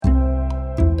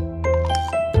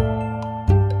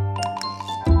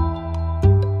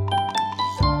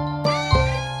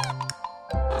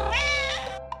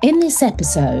In this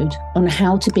episode on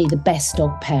how to be the best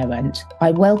dog parent,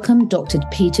 I welcome Dr.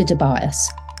 Peter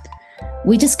Tobias.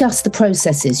 We discuss the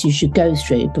processes you should go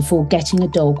through before getting a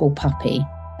dog or puppy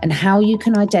and how you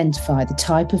can identify the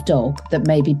type of dog that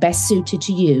may be best suited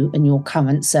to you and your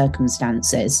current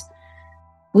circumstances.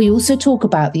 We also talk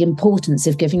about the importance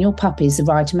of giving your puppies the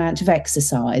right amount of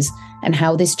exercise and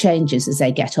how this changes as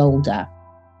they get older.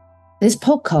 This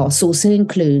podcast also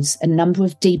includes a number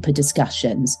of deeper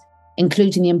discussions,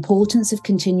 including the importance of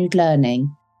continued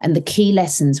learning and the key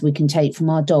lessons we can take from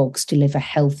our dogs to live a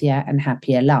healthier and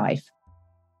happier life.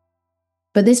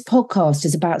 But this podcast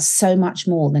is about so much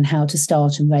more than how to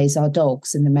start and raise our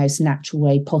dogs in the most natural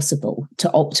way possible to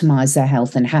optimize their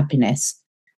health and happiness.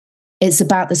 It's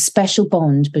about the special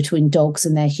bond between dogs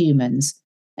and their humans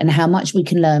and how much we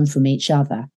can learn from each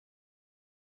other.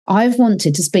 I've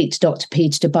wanted to speak to Dr.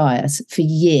 Peter Tobias for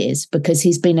years because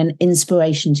he's been an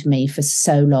inspiration to me for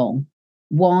so long.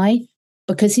 Why?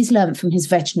 Because he's learned from his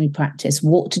veterinary practice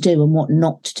what to do and what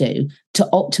not to do to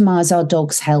optimize our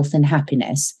dogs' health and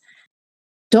happiness.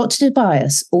 Dr.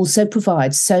 Tobias also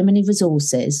provides so many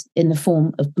resources in the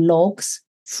form of blogs,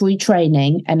 free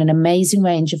training, and an amazing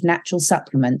range of natural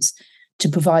supplements to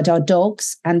provide our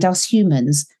dogs and us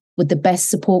humans with the best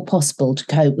support possible to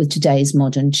cope with today's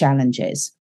modern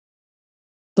challenges.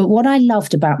 But what I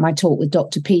loved about my talk with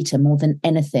Dr. Peter more than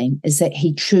anything is that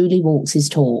he truly walks his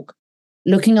talk.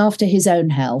 Looking after his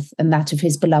own health and that of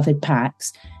his beloved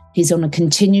packs, he's on a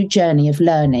continued journey of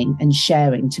learning and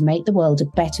sharing to make the world a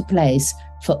better place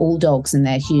for all dogs and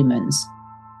their humans.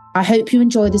 I hope you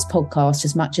enjoy this podcast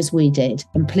as much as we did,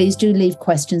 and please do leave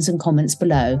questions and comments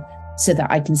below so that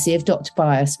I can see if Dr.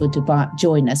 Tobias would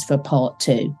join us for part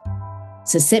 2.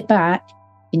 So sit back,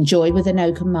 enjoy with an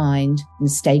open mind,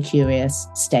 and stay curious,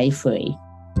 stay free.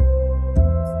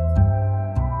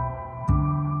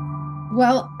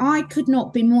 Well, I could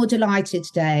not be more delighted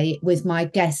today with my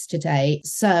guest today.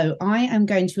 So I am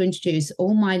going to introduce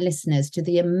all my listeners to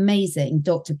the amazing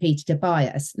Dr. Peter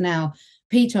Tobias. Now,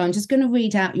 Peter, I'm just going to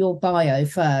read out your bio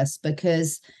first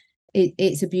because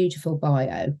it's a beautiful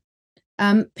bio.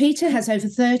 Peter has over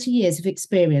 30 years of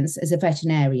experience as a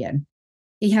veterinarian.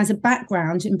 He has a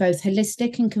background in both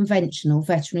holistic and conventional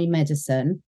veterinary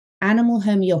medicine, animal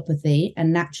homeopathy,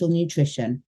 and natural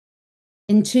nutrition.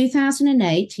 In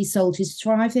 2008, he sold his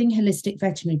thriving holistic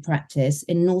veterinary practice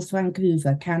in North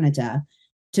Vancouver, Canada,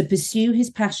 to pursue his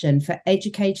passion for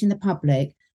educating the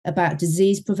public about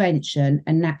disease prevention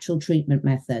and natural treatment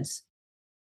methods.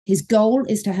 His goal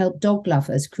is to help dog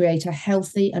lovers create a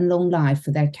healthy and long life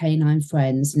for their canine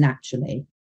friends naturally.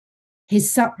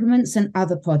 His supplements and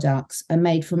other products are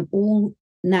made from all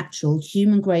natural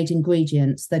human-grade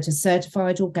ingredients that are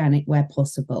certified organic where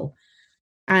possible.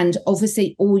 And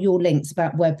obviously, all your links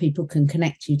about where people can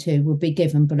connect you to will be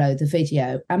given below the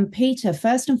video. And Peter,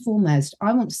 first and foremost,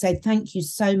 I want to say thank you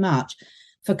so much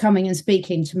for coming and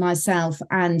speaking to myself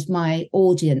and my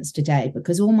audience today,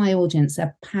 because all my audience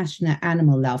are passionate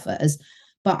animal lovers,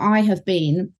 but I have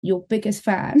been your biggest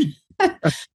fan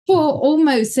for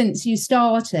almost since you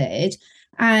started.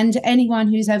 And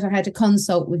anyone who's ever had a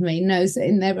consult with me knows that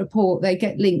in their report, they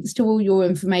get links to all your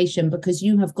information because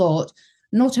you have got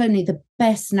not only the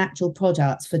best natural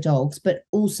products for dogs, but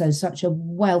also such a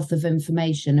wealth of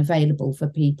information available for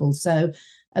people. So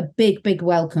a big, big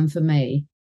welcome for me.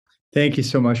 Thank you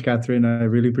so much, Catherine. I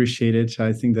really appreciate it.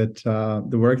 I think that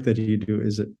the work that you do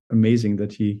is amazing,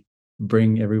 that you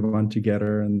bring everyone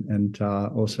together and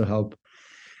also help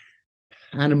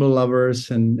animal lovers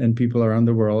and people around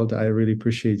the world. I really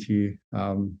appreciate you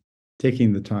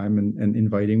taking the time and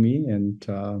inviting me. And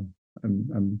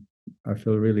I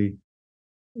feel really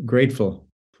grateful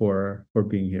for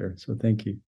being here. So thank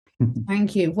you.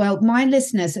 Thank you. Well, my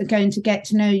listeners are going to get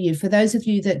to know you. For those of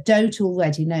you that don't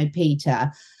already know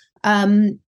Peter,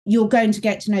 you're going to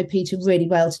get to know Peter really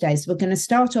well today. So we're going to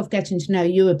start off getting to know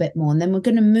you a bit more, and then we're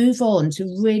going to move on to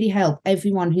really help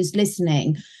everyone who's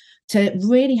listening to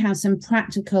really have some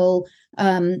practical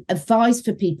advice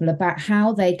for people about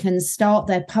how they can start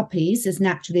their puppies as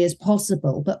naturally as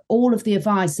possible. But all of the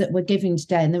advice that we're giving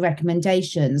today and the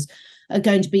recommendations are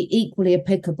going to be equally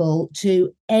applicable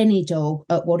to any dog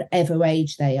at whatever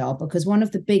age they are, because one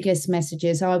of the biggest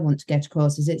messages I want to get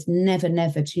across is it's never,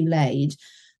 never too late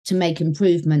to make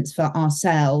improvements for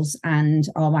ourselves and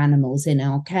our animals in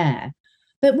our care.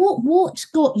 But what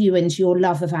got you into your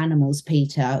love of animals,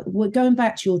 Peter? Going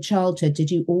back to your childhood,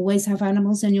 did you always have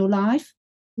animals in your life?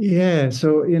 Yeah,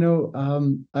 so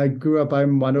I grew up.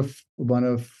 I'm one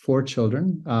of 4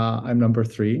 children. I'm number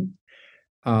 3.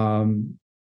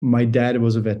 my dad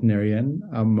was a veterinarian.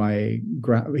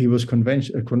 He was a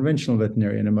conventional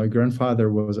veterinarian, and my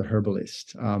grandfather was a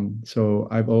herbalist. So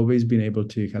I've always been able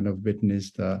to kind of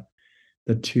witness the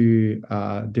two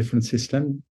different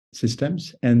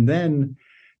systems. And then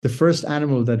the first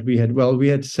animal that we had, well, we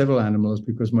had several animals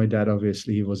because my dad,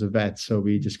 obviously, he was a vet. So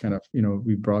we just kind of,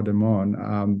 we brought them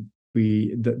on.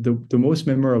 The most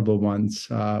memorable ones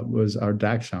was our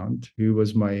dachshund, who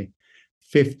was my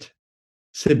fifth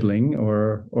sibling,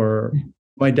 or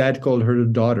my dad called her the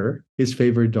daughter, his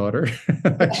favorite daughter.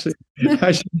 Actually,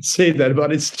 I shouldn't say that,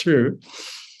 but it's true.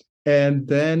 And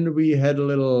then we had a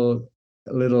little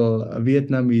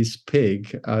Vietnamese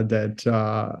pig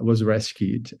that was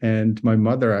rescued, and my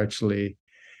mother actually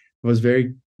was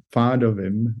very fond of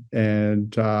him.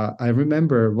 And I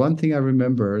remember one thing. I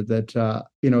remember that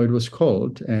it was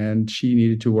cold, and she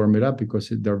needed to warm it up because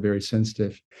they're very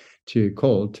sensitive to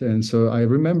cold. And so I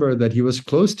remember that he was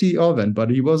close to the oven,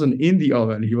 but he wasn't in the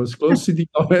oven. He was close to the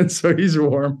oven, so he's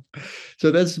warm.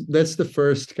 So that's the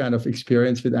first kind of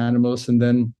experience with animals. And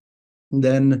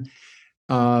then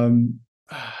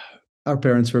our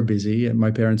parents were busy, and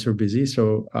my parents were busy,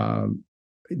 so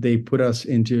they put us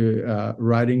into a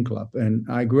riding club. And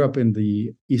I grew up in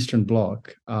the Eastern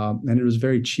Bloc, and it was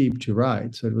very cheap to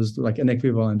ride. So it was like an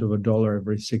equivalent of $1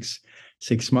 every six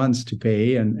months to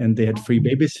pay, and they had free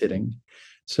babysitting.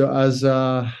 So as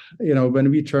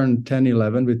when we turned 10,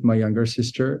 11 with my younger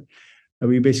sister,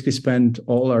 we basically spent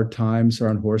all our times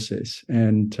around horses.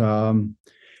 And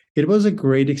it was a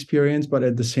great experience, but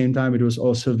at the same time, it was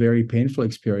also a very painful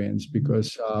experience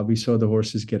because we saw the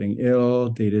horses getting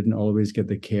ill. They didn't always get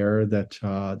the care that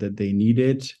they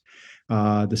needed.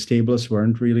 The stables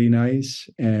weren't really nice.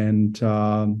 And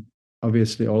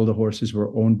obviously, all the horses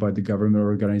were owned by the government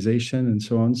organization and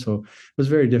so on. So it was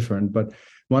very different. But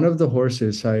one of the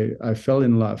horses, I fell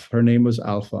in love. Her name was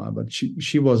Alpha, but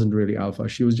she wasn't really Alpha.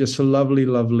 She was just a lovely,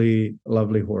 lovely,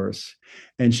 lovely horse.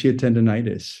 And she had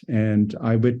tendonitis. And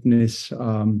I witnessed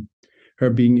her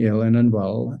being ill and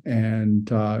unwell. And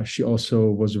she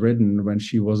also was ridden when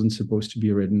she wasn't supposed to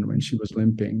be ridden, when she was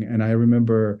limping. And I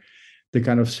remember the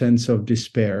kind of sense of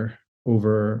despair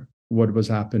over what was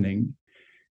happening.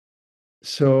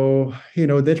 So,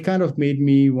 that kind of made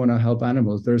me want to help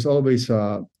animals. There's always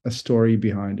a story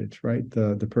behind it, right?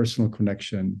 The personal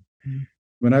connection. Mm.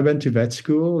 When I went to vet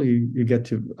school,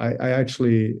 I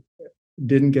actually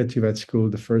didn't get to vet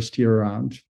school the first year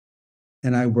around,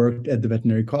 and I worked at the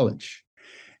veterinary college.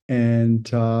 And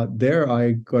there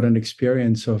I got an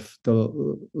experience of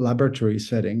the laboratory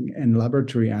setting and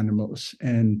laboratory animals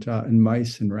and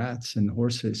mice and rats and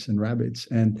horses and rabbits.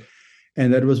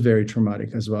 And that was very traumatic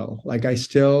as well. Like, I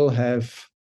still have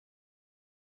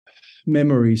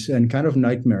memories and kind of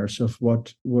nightmares of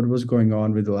what was going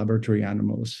on with the laboratory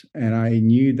animals. And I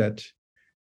knew that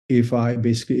if I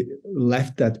basically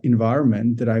left that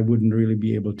environment, that I wouldn't really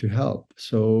be able to help.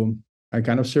 So I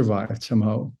kind of survived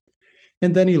somehow.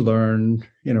 And then you learn,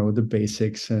 the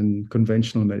basics and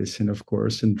conventional medicine, of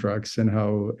course, and drugs, and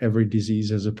how every disease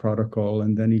has a protocol.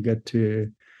 And then you get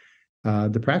to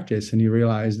the practice, and you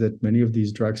realize that many of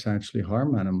these drugs actually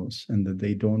harm animals, and that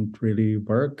they don't really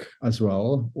work as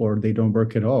well, or they don't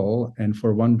work at all. And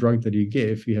for one drug that you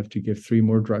give, you have to give 3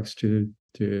 more drugs to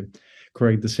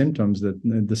correct the symptoms,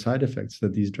 the side effects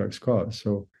that these drugs cause.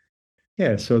 So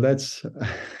yeah, so that's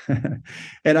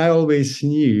and I always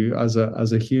knew as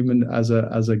a human, as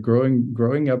a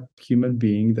growing up human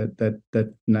being,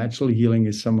 that natural healing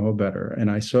is somehow better.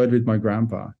 And I saw it with my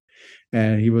grandpa.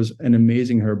 And he was an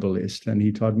amazing herbalist, and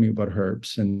he taught me about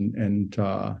herbs. And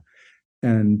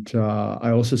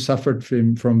I also suffered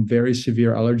from very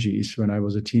severe allergies when I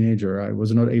was a teenager. I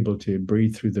was not able to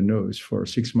breathe through the nose for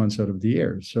 6 months out of the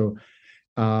year. So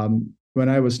when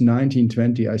I was 19,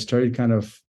 20, I started kind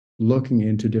of looking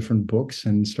into different books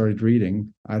and started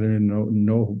reading. I didn't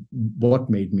know what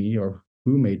made me or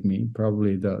who made me,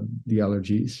 probably the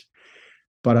allergies.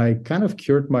 But I kind of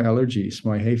cured my allergies,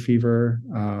 my hay fever,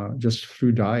 just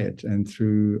through diet and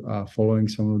through following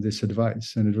some of this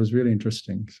advice. And it was really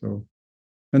interesting. So,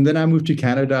 and then I moved to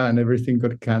Canada, and everything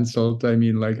got canceled. I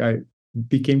mean, like, I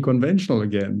became conventional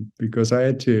again because I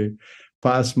had to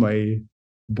pass my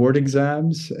board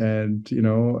exams, and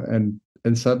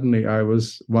suddenly I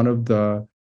was one of the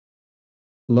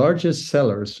largest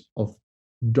sellers of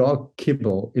dog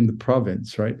kibble in the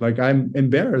province, right? Like, I'm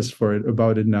embarrassed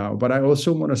about it now, but I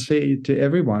also want to say to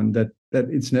everyone that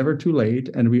it's never too late,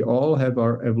 and we all have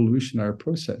our evolution, our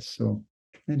process. So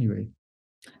anyway.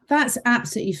 That's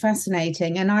absolutely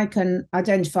fascinating. And I can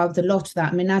identify with a lot of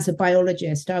that. I mean, as a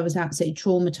biologist, I was absolutely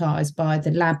traumatized by the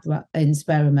lab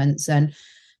experiments and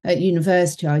at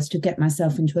university, I used to get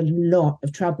myself into a lot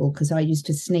of trouble because I used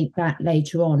to sneak back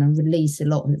later on and release a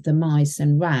lot of the mice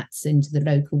and rats into the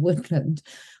local woodland.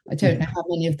 I don't know how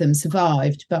many of them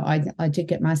survived, but I did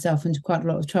get myself into quite a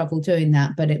lot of trouble doing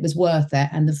that, but it was worth it,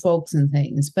 and the frogs and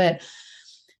things. But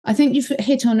I think you've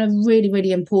hit on a really,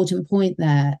 really important point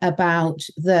there about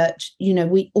that,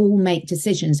 we all make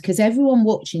decisions, because everyone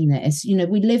watching this,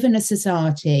 we live in a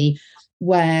society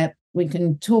where we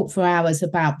can talk for hours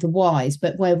about the whys,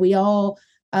 but where we are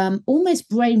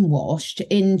almost brainwashed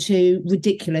into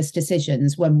ridiculous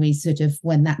decisions when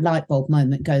that light bulb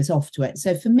moment goes off to it.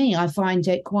 So for me, I find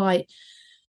it quite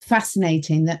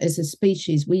fascinating that as a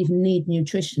species, we need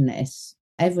nutritionists.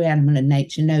 Every animal in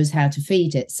nature knows how to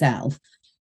feed itself.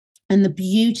 And the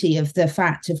beauty of the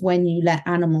fact of when you let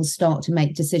animals start to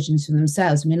make decisions for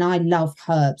themselves. I mean, I love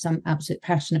herbs. I'm absolutely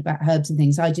passionate about herbs and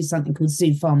things. I do something called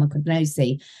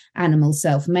zoopharmacognosy, animal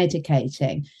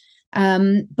self-medicating.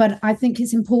 But I think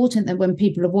it's important that when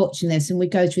people are watching this and we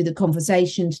go through the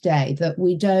conversation today, that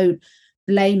we don't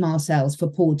blame ourselves for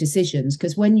poor decisions,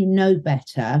 because when you know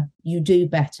better, you do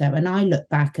better. And I look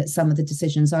back at some of the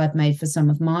decisions I've made for some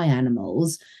of my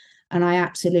animals, and I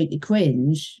absolutely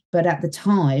cringe. But at the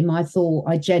time,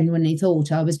 I genuinely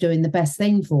thought I was doing the best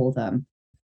thing for them.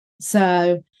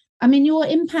 So, I mean, your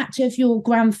impact of your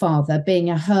grandfather being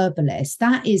a herbalist,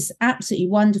 that is absolutely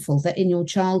wonderful that in your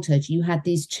childhood you had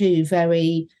these two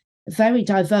very, very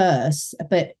diverse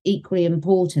but equally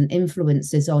important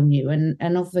influences on you.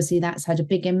 And obviously that's had a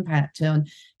big impact on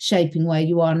shaping where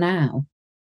you are now.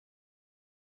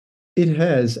 It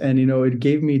has. And, it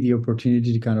gave me the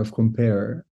opportunity to kind of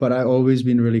compare. But I've always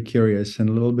been really curious and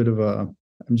a little bit of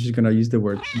I'm just going to use the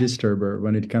word disturber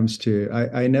when it comes to,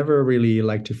 I never really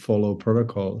like to follow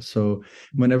protocol. So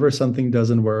whenever something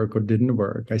doesn't work or didn't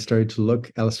work, I started to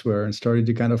look elsewhere and started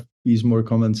to kind of use more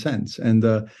common sense. And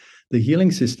the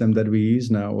healing system that we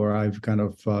use now, or I've kind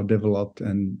of developed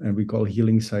and we call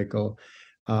healing cycle,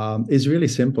 is really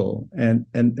simple. And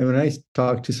when I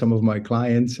talk to some of my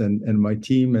clients and my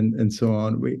team and so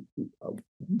on,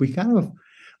 we kind of,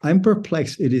 I'm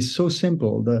perplexed. It is so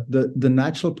simple. The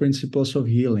natural principles of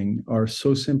healing are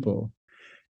so simple.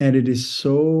 And it is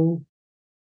so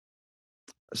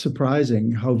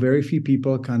surprising how very few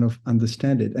people kind of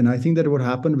understand it. And I think that what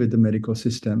happened with the medical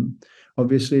system,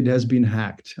 obviously it has been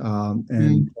hacked.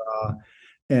 And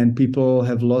people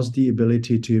have lost the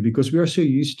ability to, because we are so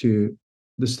used to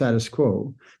the status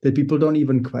quo, that people don't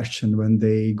even question when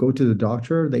they go to the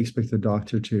doctor. They expect the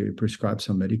doctor to prescribe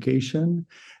some medication.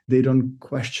 They don't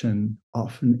question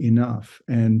often enough.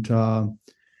 And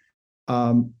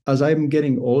as I'm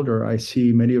getting older, I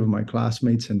see many of my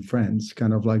classmates and friends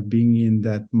kind of like being in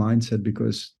that mindset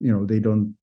because, they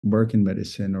don't work in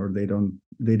medicine, or they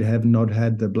have not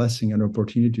had the blessing and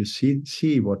opportunity to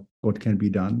see what can be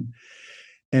done.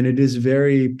 And it is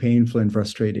very painful and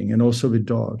frustrating. And also with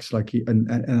dogs, like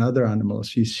and other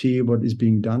animals, you see what is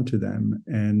being done to them.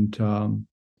 And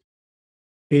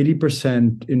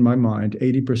 80%, in my mind,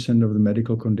 80% of the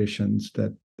medical conditions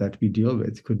that we deal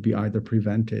with could be either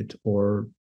prevented or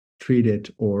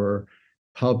treated or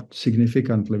helped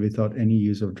significantly without any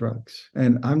use of drugs.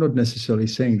 And I'm not necessarily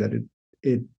saying that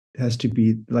it has to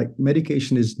be like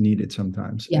medication is needed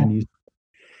sometimes. Yeah. And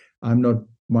I'm not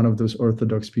one of those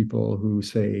orthodox people who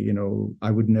say,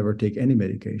 I would never take any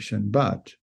medication,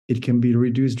 but it can be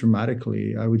reduced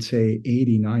dramatically. I would say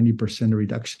 80-90%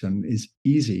 reduction is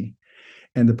easy.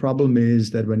 And the problem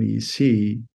is that when you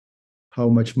see how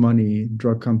much money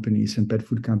drug companies and pet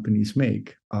food companies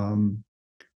make,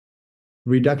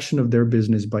 reduction of their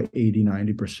business by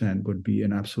 80-90% would be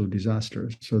an absolute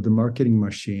disaster. So the marketing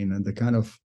machine and the kind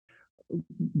of,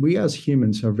 we as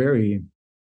humans are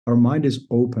our mind is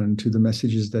open to the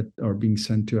messages that are being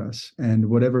sent to us, and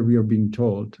whatever we are being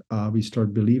told, we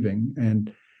start believing.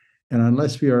 And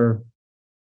unless we are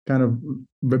kind of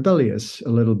rebellious a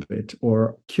little bit,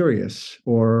 or curious,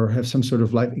 or have some sort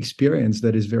of life experience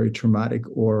that is very traumatic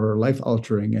or life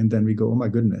altering, and then we go, oh my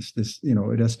goodness, this,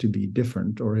 it has to be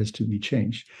different or has to be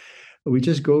changed. We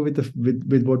just go with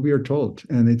with what we are told,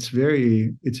 and it's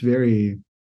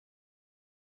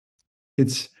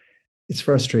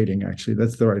frustrating, actually.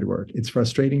 That's the right word. It's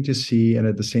frustrating to see. And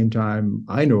at the same time,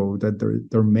 I know that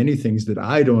there are many things that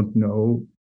I don't know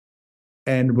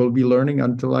and will be learning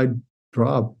until I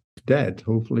drop dead.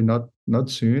 Hopefully not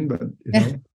soon, but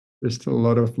there's still a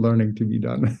lot of learning to be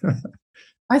done.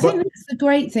 I think that's the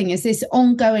great thing, is this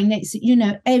ongoing,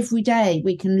 every day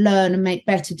we can learn and make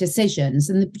better decisions.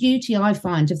 And the beauty I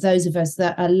find of those of us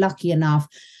that are lucky enough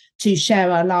to share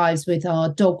our lives with our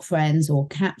dog friends or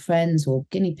cat friends or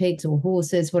guinea pigs or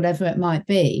horses, whatever it might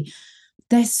be,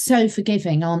 they're so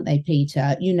forgiving, aren't they,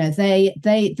 Peter? You know, they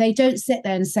don't sit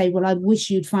there and say, well, I wish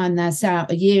you'd found this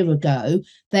out a year ago.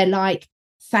 They're like,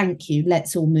 thank you,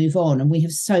 let's all move on. And we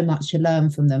have so much to learn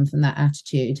from them, from that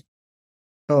attitude.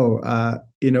 Oh,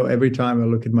 every time I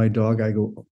look at my dog, I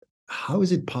go, how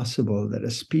is it possible that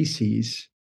a species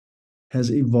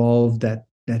has evolved that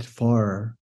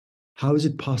far? How is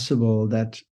it possible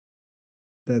that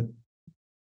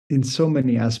in so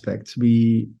many aspects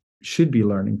we should be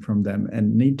learning from them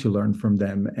and need to learn from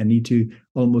them and need to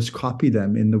almost copy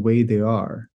them in the way they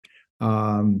are?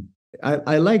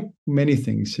 I like many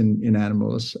things in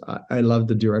animals. I love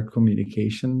the direct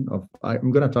communication of. I'm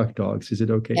going to talk dogs. Is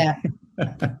it okay? Yeah.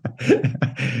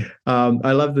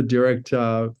 I love the direct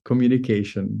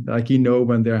communication. Like,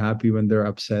 when they're happy, when they're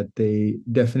upset. They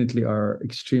definitely are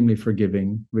extremely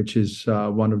forgiving, which is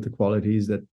one of the qualities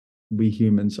that we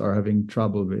humans are having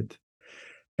trouble with.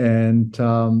 And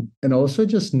also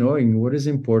just knowing what is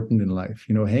important in life.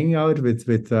 Hanging out with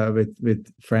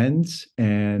friends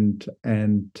and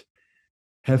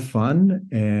have fun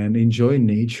and enjoy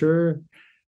nature.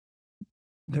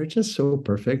 They're just so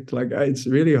perfect. Like, it's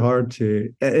really hard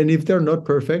to, and if they're not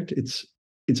perfect, it's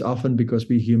often because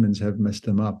we humans have messed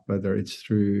them up, whether it's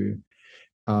through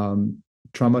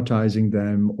traumatizing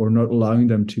them or not allowing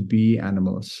them to be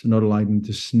animals, not allowing them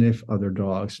to sniff other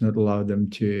dogs, not allow them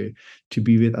to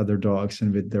be with other dogs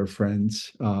and with their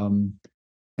friends. And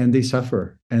they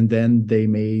suffer, and then they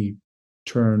may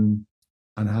turn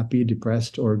unhappy,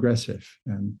 depressed, or aggressive.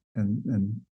 And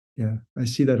yeah, I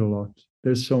see that a lot.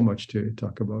 There's so much to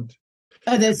talk about.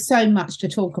 Oh, there's so much to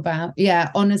talk about. Yeah,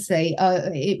 honestly,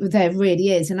 there really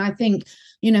is. And I think,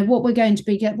 what we're going to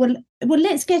be well,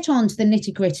 let's get on to the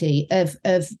nitty gritty of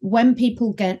when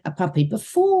people get a puppy.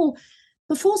 Before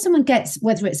someone gets,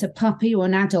 whether it's a puppy or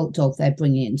an adult dog they're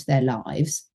bringing into their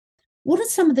lives, what are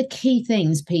some of the key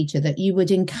things, Peter, that you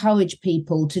would encourage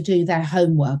people to do their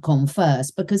homework on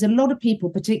first? Because a lot of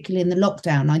people, particularly in the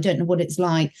lockdown, I don't know what it's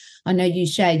like. I know you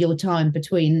share your time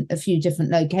between a few different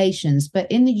locations, but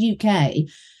in the UK,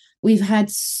 we've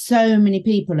had so many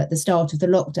people at the start of the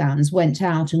lockdowns went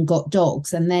out and got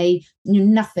dogs, and they knew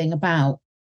nothing about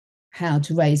how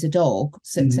to raise a dog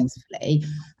successfully.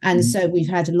 And so we've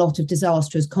had a lot of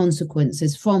disastrous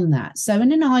consequences from that. So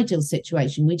in an ideal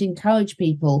situation, we'd encourage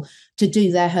people to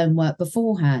do their homework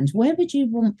beforehand. Where would you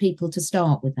want people to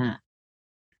start with that?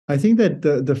 I think that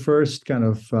the first kind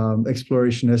of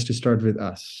exploration has to start with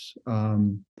us.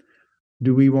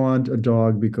 Do we want a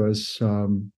dog because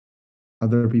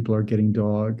other people are getting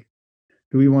dog?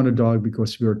 Do we want a dog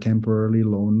because we are temporarily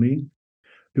lonely?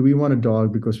 Do we want a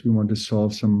dog because we want to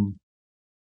solve some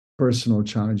personal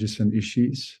challenges and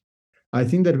issues? I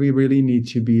think that we really need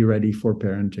to be ready for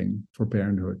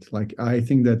parenthood. Like, I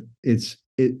think that it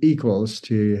equals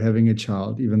to having a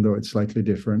child, even though it's slightly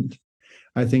different.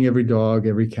 I think every dog,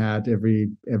 every cat,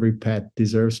 every pet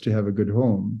deserves to have a good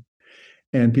home.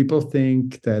 And people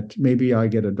think that maybe I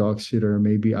get a dog sitter,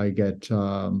 maybe I get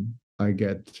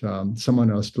someone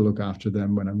else to look after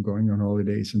them when I'm going on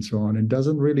holidays and so on. It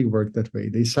doesn't really work that way.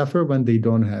 They suffer when they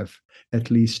don't have at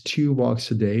least 2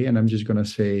 walks a day. And I'm just going to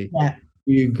say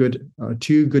 2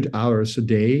 good hours a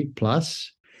day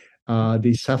plus.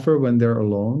 They suffer when they're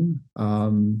alone. I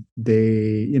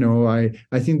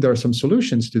think there are some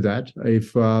solutions to that.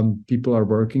 If people are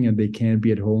working and they can't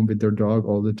be at home with their dog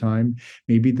all the time,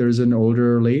 maybe there's an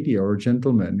older lady or a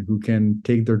gentleman who can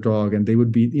take their dog, and they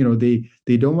would be,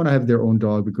 they don't want to have their own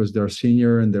dog because they're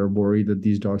senior and they're worried that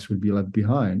these dogs would be left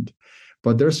behind.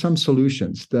 But there's some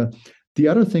solutions. The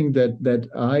other thing that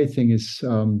I think is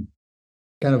kind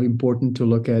of important to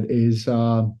look at is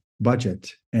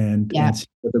budget and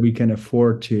whether we can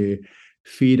afford to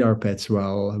feed our pets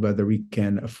well, whether we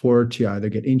can afford to either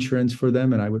get insurance for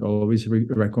them, and I would always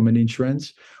recommend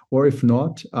insurance, or if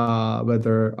not,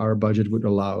 whether our budget would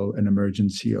allow an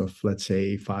emergency of, let's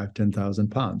say,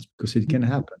 £5,000-10,000, because it can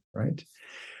happen, right?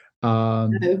 I've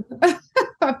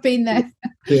been there.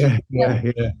 Yeah.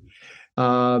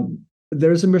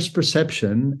 There's a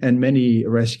misperception, and many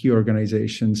rescue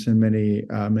organizations and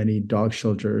many dog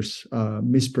shelters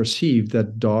misperceive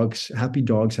that happy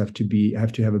dogs have to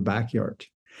have a backyard,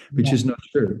 which is not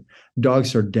true.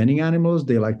 Dogs are denning animals.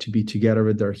 They like to be together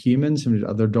with their humans and with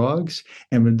other dogs.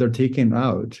 And when they're taken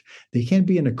out, they can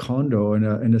be in a condo,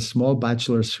 in a small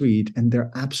bachelor suite, and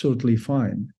they're absolutely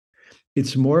fine.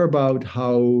 It's more about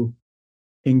how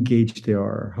engaged they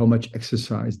are, how much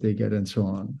exercise they get, and so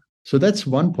on. So that's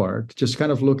one part, just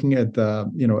kind of looking at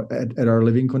at our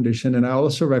living condition. And I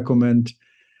also recommend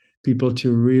people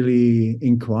to really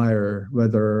inquire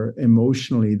whether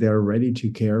emotionally they're ready to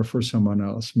care for someone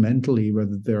else, mentally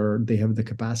whether they have the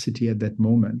capacity at that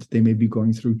moment. They may be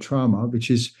going through trauma, which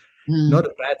is not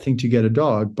a bad thing to get a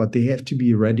dog, but they have to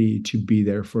be ready to be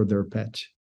there for their pet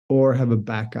or have a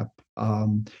backup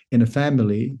in a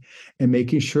family, and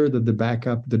making sure that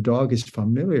the dog is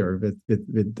familiar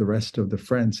with the rest of the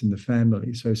friends in the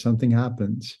family. So if something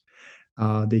happens,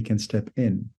 they can step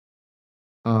in.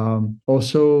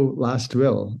 Also, last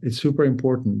will. It's super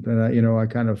important, and I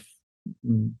kind of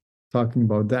talking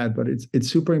about that, but it's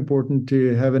super important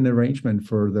to have an arrangement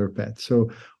for their pet. So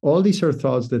all these are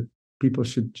thoughts that people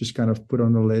should just kind of put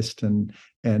on the list and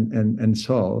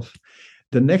solve.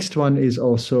 The next one is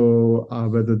also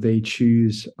whether they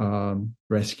choose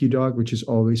rescue dog, which is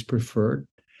always preferred,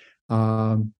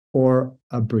 or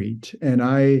a breed.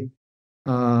 And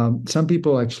some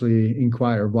people actually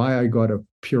inquire why I got a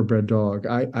purebred dog.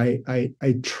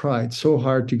 I tried so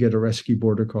hard to get a rescue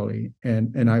border collie,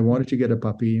 and I wanted to get a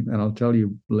puppy, and I'll tell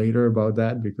you later about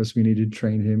that because we needed to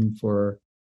train him for.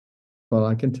 Well,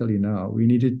 I can tell you now. We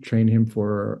needed to train him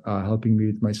for helping me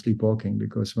with my sleepwalking,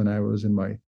 because when I was in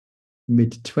my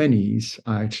mid-20s,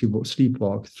 I actually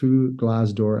sleepwalked through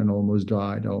glass door and almost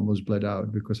died, almost bled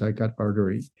out because I got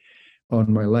artery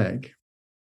on my leg.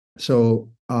 So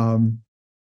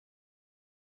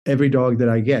every dog that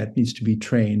I get needs to be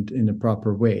trained in a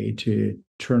proper way to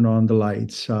turn on the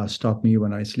lights, stop me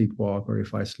when I sleepwalk or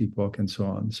if I sleepwalk, and so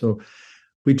on. So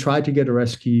we tried to get a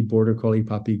rescue border collie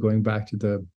puppy, going back to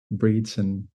the breeds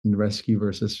and rescue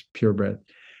versus purebred.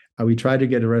 We tried to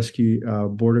get a rescue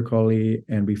border collie,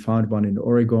 and we found one in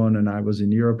Oregon, and I was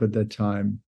in Europe at that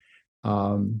time.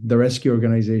 The rescue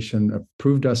organization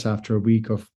approved us after a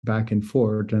week of back and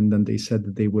forth, and then they said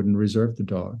that they wouldn't reserve the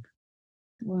dog.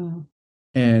 Wow.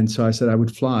 And so I said I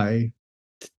would fly,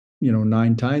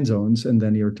 9 time zones, and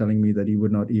then you're telling me that you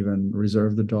would not even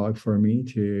reserve the dog for me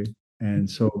to. And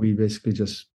so we basically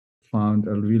just found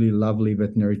a really lovely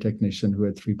veterinary technician who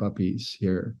had 3 puppies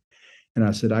here. And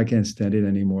I said, I can't stand it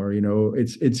anymore.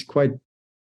 It's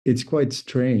quite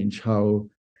strange how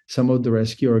some of the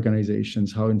rescue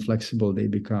organizations, how inflexible they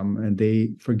become, and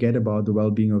they forget about the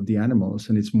well-being of the animals,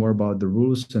 and it's more about the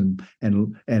rules and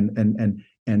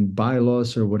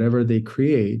bylaws or whatever they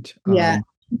create. Yeah.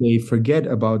 They forget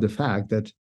about the fact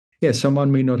that, someone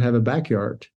may not have a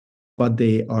backyard, but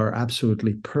they are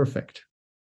absolutely perfect,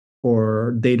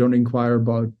 or they don't inquire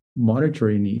about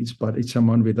monetary needs, but it's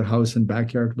someone with a house and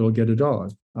backyard will get a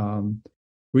dog.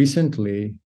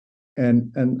 Recently,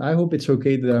 and I hope it's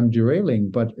okay that I'm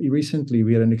derailing, but recently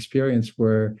we had an experience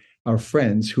where our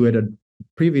friends who had a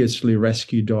previously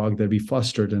rescued dog that we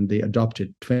fostered and they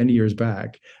adopted 20 years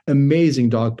back, amazing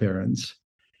dog parents.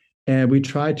 And we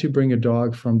tried to bring a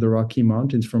dog from the Rocky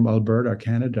Mountains, from Alberta,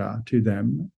 Canada, to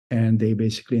them. And they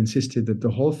basically insisted that the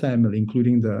whole family,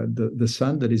 including the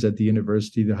son that is at the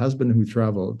university, the husband who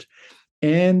traveled,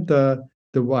 and the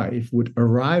wife, would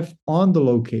arrive on the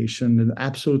location. And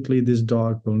absolutely, this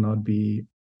dog will not be,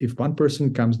 if one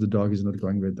person comes, the dog is not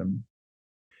going with them.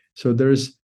 So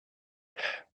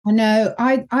I know.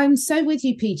 I'm so with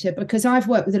you, Peter, because I've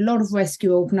worked with a lot of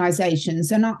rescue organisations,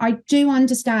 and I do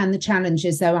understand the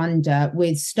challenges they're under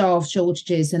with staff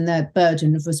shortages and the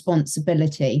burden of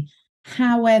responsibility.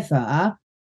 However,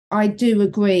 I do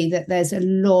agree that there's a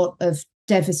lot of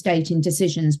devastating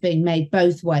decisions being made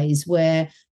both ways, where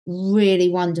really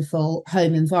wonderful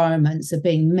home environments are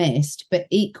being missed, but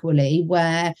equally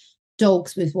where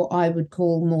dogs with what I would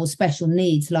call more special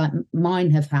needs, like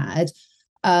mine have had,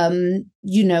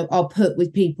 are put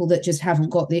with people that just haven't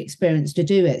got the experience to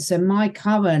do it. So my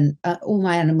current, all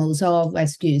my animals are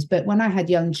rescues, but when I had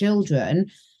young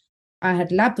children, I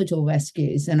had Labrador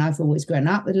rescues, and I've always grown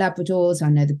up with Labradors. I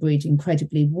know the breed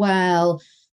incredibly well.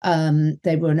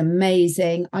 They were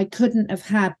amazing. I couldn't have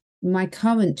had my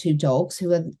current 2 dogs,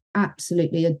 who are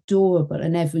absolutely adorable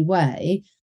in every way,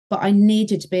 but I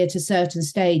needed to be at a certain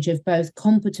stage of both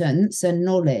competence and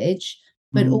knowledge,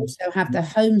 but also have the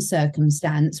home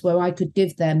circumstance where I could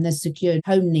give them the secured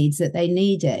home needs that they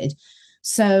needed.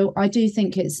 So I do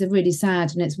think it's really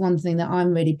sad, and it's one thing that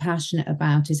I'm really passionate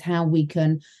about, is how we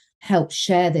can help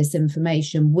share this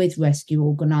information with rescue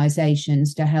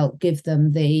organisations to help give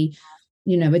them a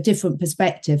different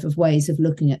perspective of ways of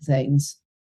looking at things.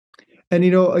 And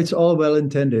it's all well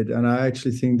intended, and I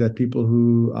actually think that people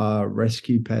who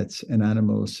rescue pets and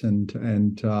animals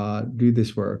and do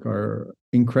this work are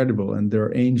incredible and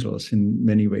they're angels in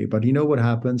many ways. But you know what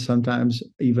happens? Sometimes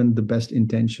even the best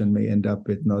intention may end up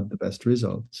with not the best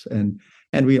results. And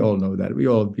we all know that. We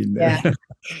all been there. Yeah.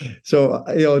 So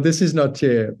this is not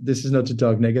to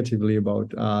talk negatively about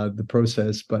the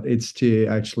process, but it's to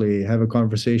actually have a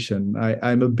conversation.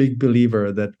 I'm a big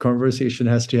believer that conversation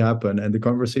has to happen, and the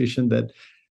conversation that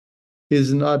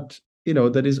is not,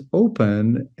 that is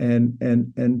open,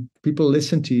 and people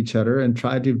listen to each other and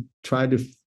try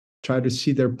to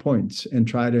see their points and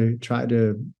try to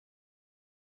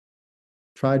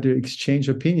exchange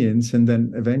opinions, and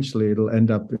then eventually it'll end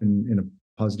up in a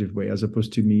positive way, as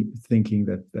opposed to me thinking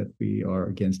that we are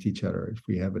against each other if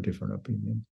we have a different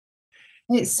opinion.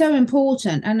 It's so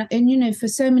important, and for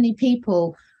so many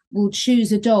people will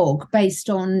choose a dog based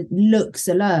on looks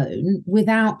alone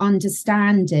without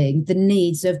understanding the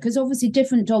needs of, because obviously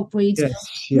different dog breeds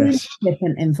yes.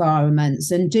 different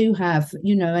environments and do have,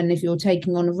 and if you're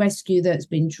taking on a rescue that's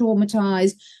been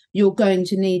traumatized, you're going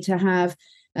to need to have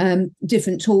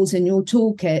different tools in your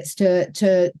toolkits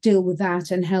to deal with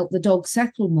that and help the dog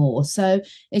settle more. So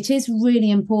it is really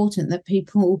important that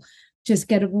people just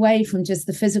get away from just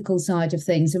the physical side of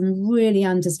things and really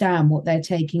understand what they're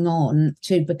taking on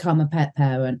to become a pet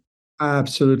parent.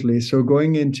 Absolutely. So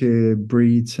going into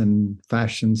breeds and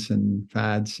fashions and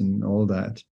fads and all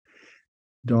that,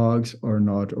 dogs are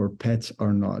not, or pets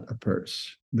are not a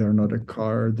purse. They're not a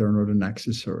car. They're not an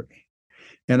accessory.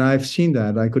 And I've seen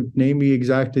that. I could name you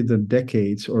exactly the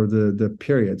decades or the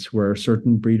periods where a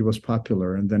certain breed was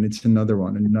popular, and then it's another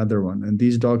one and another one. And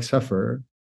these dogs suffer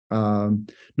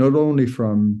not only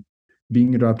from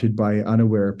being adopted by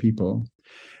unaware people,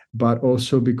 but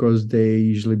also because they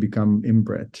usually become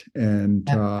inbred and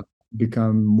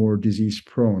become more disease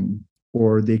prone,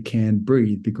 or they can't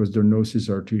breathe because their noses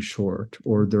are too short,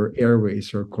 or their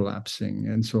airways are collapsing,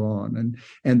 and so on.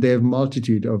 And they have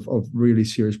multitude of really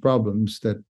serious problems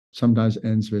that sometimes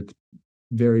ends with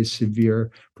very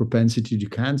severe propensity to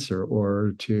cancer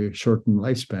or to shorten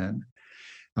lifespan.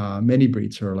 Many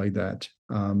breeds are like that.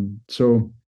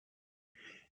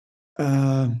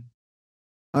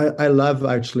 I love,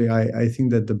 actually, I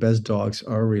think that the best dogs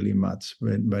are really mutts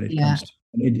when it comes to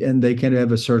it, and they can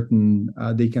have a certain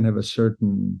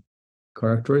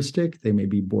characteristic. They may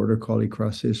be border collie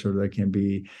crosses, or they can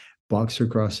be boxer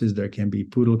crosses, there can be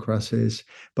poodle crosses.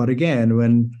 But again,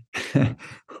 when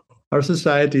our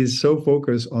society is so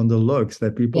focused on the looks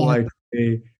that people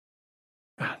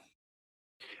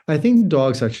I think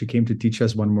dogs actually came to teach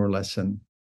us one more lesson,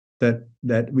 that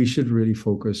we should really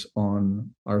focus on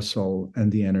our soul and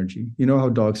the energy. You know how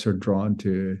dogs are drawn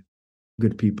to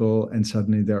good people and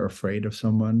suddenly they're afraid of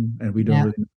someone, and we don't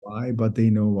really know why, but they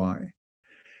know why.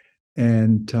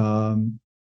 And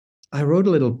I wrote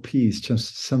a little piece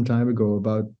just some time ago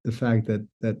about the fact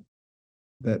that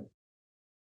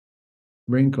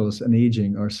wrinkles and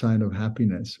aging are a sign of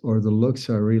happiness, or the looks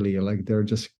are really like they're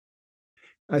just,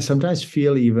 I sometimes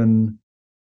feel even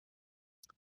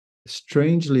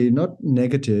strangely not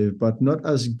negative, but not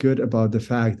as good about the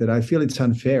fact that I feel it's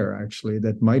unfair, actually,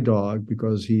 that my dog,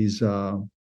 because he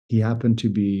happened to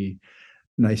be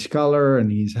nice color and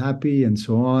he's happy and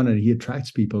so on, and he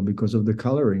attracts people because of the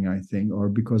coloring, I think, or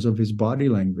because of his body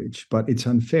language. But it's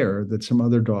unfair that some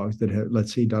other dogs that have,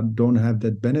 let's say, don't have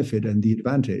that benefit and the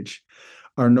advantage,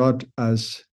 are not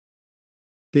as,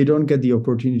 they don't get the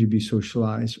opportunity to be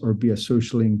socialized or be as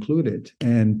socially included.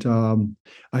 And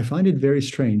I find it very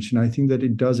strange. And I think that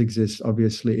it does exist,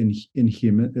 obviously,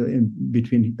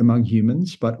 among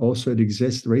humans, but also it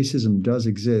exists, racism does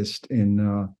exist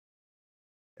in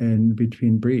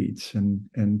between breeds. And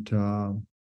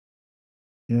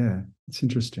it's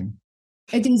interesting.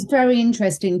 It is very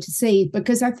interesting to see,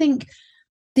 because I think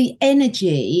the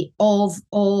energy of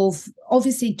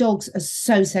obviously dogs are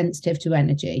so sensitive to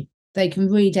energy. They can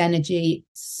read energy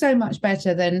so much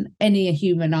better than any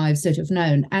human I've sort of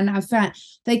known. And in fact,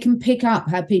 they can pick up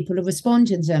how people are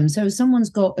responding to them. So if someone's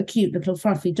got a cute little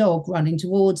fluffy dog running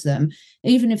towards them,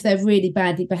 even if they're really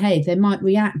badly behaved, they might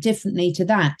react differently to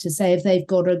that, to say if they've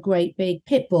got a great big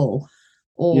pit bull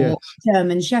or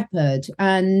German Shepherd.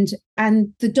 And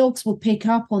the dogs will pick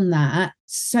up on that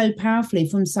so powerfully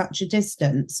from such a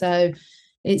distance. So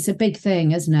it's a big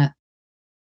thing, isn't it?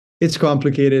 It's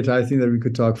complicated. I think that we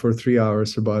could talk for 3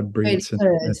 hours about breeds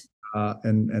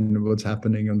and what's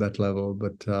happening on that level.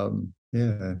 But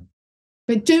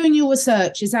But doing your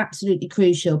research is absolutely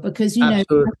crucial, because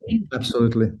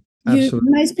absolutely.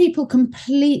 Most people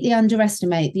completely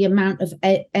underestimate the amount of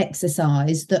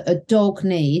exercise that a dog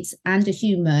needs and a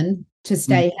human to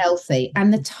stay healthy,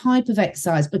 and the type of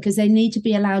exercise, because they need to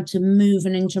be allowed to move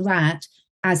and interact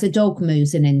as a dog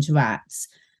moves and interacts.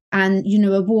 And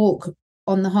a walk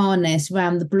on the harness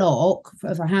around the block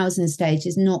of a housing estate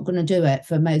is not going to do it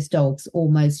for most dogs or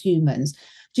most humans.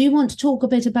 Do you want to talk a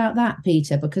bit about that,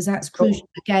 Peter? Because that's crucial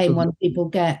again when people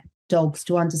get dogs,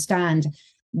 to understand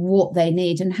what they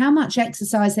need and how much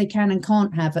exercise they can and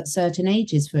can't have at certain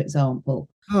ages, for example.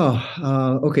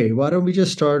 Okay. Why don't we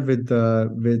just start with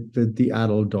the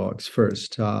adult dogs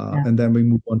first, and then we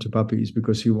move on to puppies,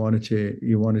 because you wanted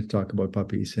to talk about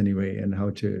puppies anyway, and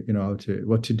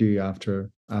what to do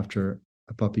after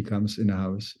a puppy comes in a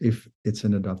house if it's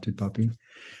an adopted puppy.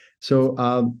 So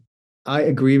I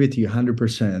agree with you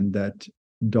 100% that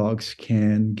dogs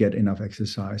can get enough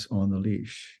exercise on the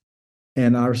leash.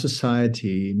 And our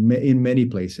society, in many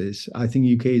places, I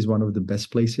think UK is one of the best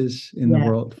places in the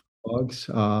world for dogs.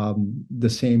 The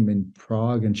same in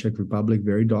Prague and Czech Republic,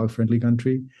 very dog-friendly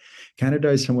country. Canada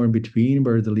is somewhere in between,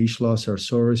 where the leash laws are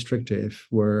so restrictive,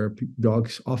 where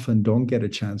dogs often don't get a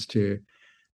chance to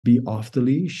be off the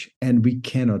leash, and we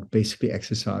cannot basically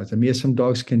exercise. I mean, yes, some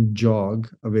dogs can jog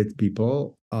with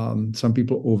people. Some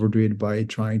people overdo it by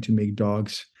trying to make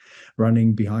dogs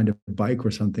running behind a bike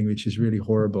or something, which is really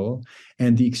horrible.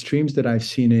 And the extremes that I've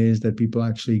seen is that people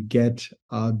actually get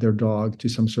their dog to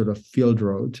some sort of field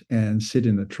road and sit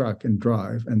in a truck and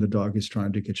drive, and the dog is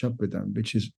trying to catch up with them,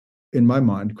 which is, in my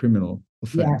mind, criminal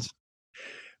offense.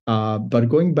 But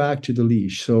going back to the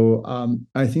leash, so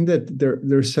I think that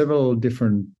there are several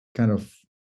different kind of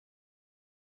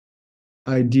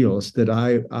ideals that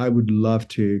I would love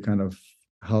to kind of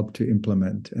help to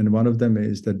implement. And one of them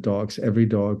is that every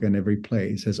dog and every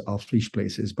place has off-leash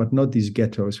places, but not these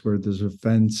ghettos where there's a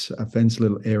fence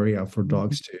little area for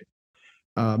dogs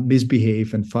to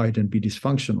misbehave and fight and be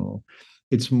dysfunctional.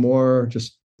 It's more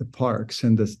just the parks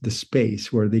and the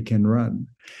space where they can run.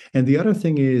 And the other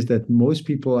thing is that most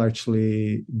people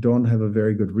actually don't have a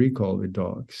very good recall with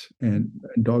dogs. And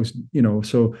dogs,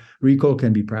 so recall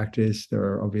can be practiced. There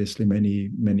are obviously many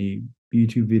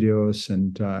YouTube videos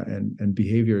and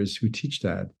behaviors who teach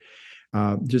that.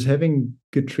 Just having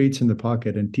good treats in the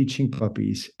pocket and teaching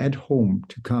puppies at home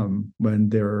to come when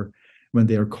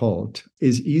they are called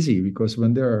is easy, because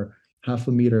when they're half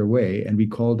a meter away and we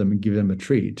call them and give them a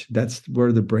treat, that's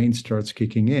where the brain starts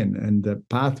kicking in and the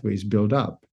pathways build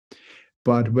up.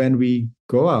 But when we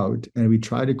go out and we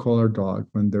try to call our dog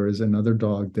when there is another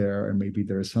dog there, and maybe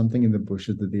there is something in the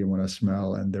bushes that they want to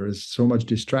smell, and there is so much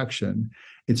distraction,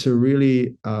 it's a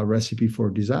really recipe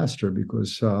for disaster,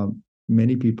 because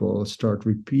many people start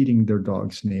repeating their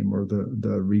dog's name or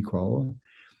the recall.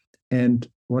 And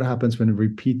what happens when we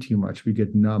repeat too much? We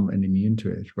get numb and immune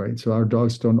to it, right? So our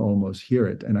dogs don't almost hear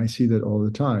it. And I see that all the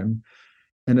time.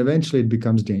 And eventually it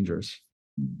becomes dangerous.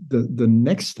 The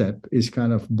next step is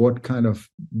kind of what kind of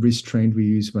restraint we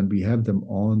use when we have them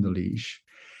on the leash.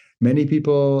 Many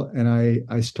people, and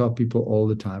I stop people all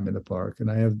the time in the park,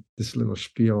 and I have this little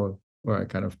spiel where I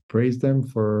kind of praise them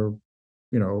for,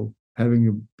 having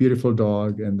a beautiful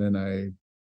dog, and then I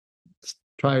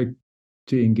try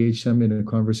to engage them in a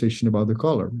conversation about the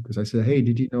collar, because I said, hey,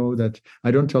 did you know that?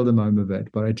 I don't tell them I'm a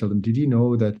vet, but I tell them, did you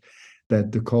know that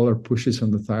the collar pushes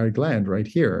on the thyroid gland right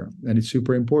here, and it's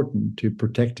super important to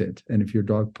protect it. And if your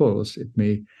dog pulls, it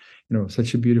may,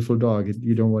 such a beautiful dog,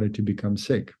 you don't want it to become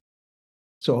sick.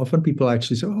 So often people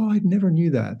actually say, oh, I never knew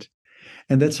that.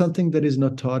 And that's something that is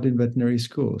not taught in veterinary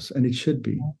schools, and it should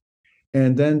be.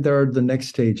 And then there are the next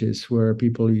stages where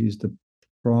people use the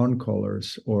prawn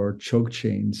collars or choke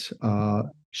chains,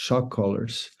 shock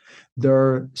collars. There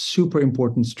are super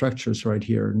important structures right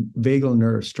here. Vagal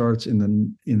nerve starts in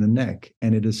the neck,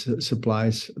 and it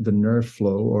supplies the nerve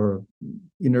flow, or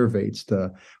innervates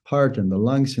the heart and the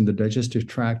lungs and the digestive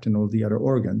tract and all the other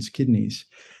organs, kidneys.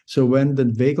 So when the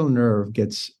vagal nerve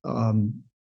gets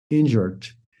injured,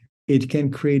 it can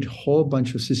create a whole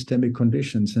bunch of systemic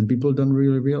conditions, and people don't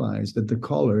really realize that the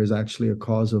collar is actually a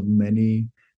cause of many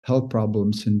health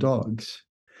problems in dogs.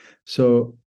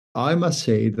 So I must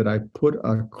say that I put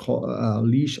a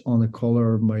leash on the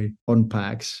collar of my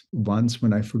Packs once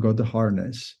when I forgot the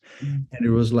harness. And it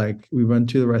was like, we went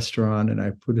to the restaurant and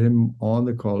I put him on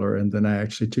the collar, and then I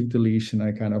actually took the leash and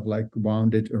I kind of like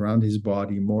wound it around his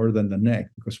body more than the neck,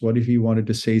 because what if he wanted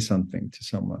to say something to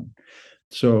someone?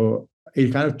 So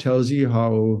it kind of tells you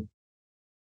how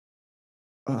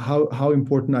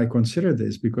important I consider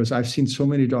this, because I've seen so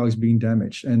many dogs being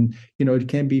damaged. And, it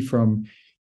can be from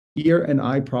ear and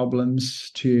eye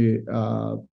problems to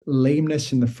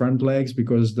lameness in the front legs,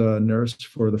 because the nerves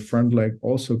for the front leg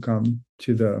also come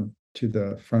to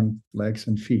the front legs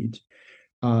and feet,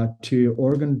 to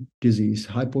organ disease,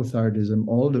 hypothyroidism.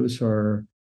 All those are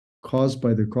caused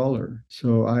by the collar.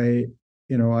 So I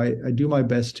do my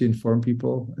best to inform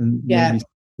people, and maybe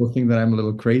people think that I'm a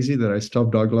little crazy, that I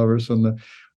stop dog lovers on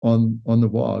the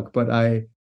walk. But I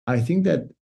think that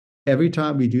every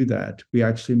time we do that, we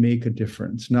actually make a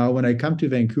difference. Now, when I come to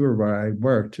Vancouver, where I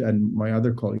worked and my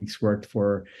other colleagues worked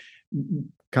for a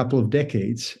couple of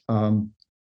decades,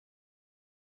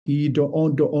 you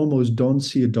almost don't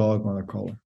see a dog on a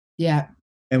collar. Yeah.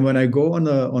 And when I go on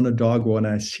a dog walk and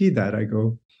I see that, I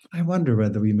go, I wonder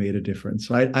whether we made a difference.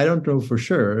 I don't know for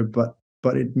sure, but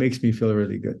it makes me feel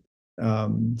really good.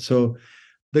 So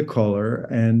the color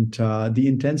and the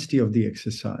intensity of the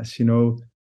exercise,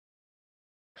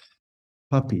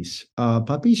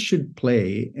 puppies should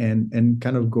play and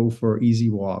kind of go for easy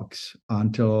walks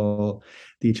until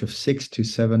the age of 6 to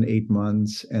 7, 8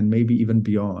 months, and maybe even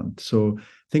beyond. So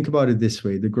think about it this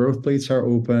way: the growth plates are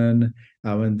open.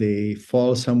 When they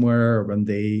fall somewhere, or when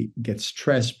they get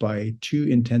stressed by too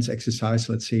intense exercise,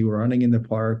 let's say we're running in the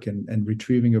park and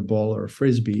retrieving a ball or a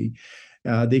frisbee,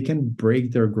 they can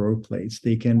break their growth plates.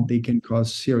 They can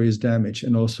cause serious damage,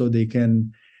 and also they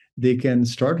can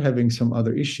start having some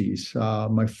other issues.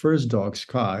 My first dog,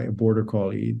 Sky, a border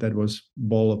collie that was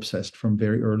ball obsessed from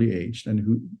very early age,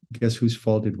 and guess whose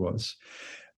fault it was?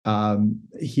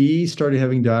 He started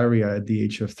having diarrhea at the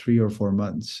age of 3 or 4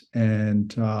 months,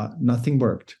 and nothing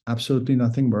worked. Absolutely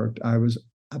nothing worked. I was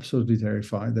absolutely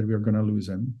terrified that we were going to lose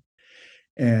him.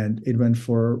 And it went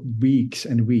for weeks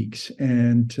and weeks.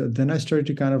 And then I started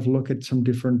to kind of look at some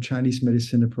different Chinese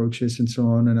medicine approaches and so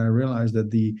on. And I realized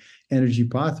that the energy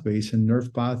pathways and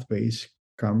nerve pathways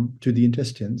come to the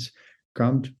intestines,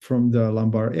 come from the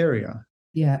lumbar area.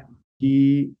 Yeah.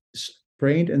 He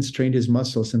sprained and strained his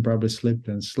muscles and probably slipped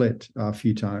and slit a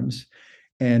few times.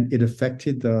 And it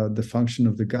affected the function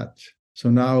of the gut. So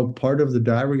now part of the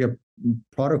diarrhea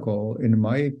protocol in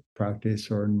my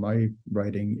practice or in my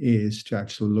writing is to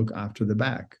actually look after the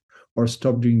back, or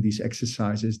stop doing these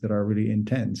exercises that are really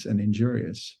intense and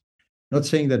injurious. Not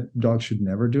saying that dogs should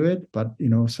never do it, but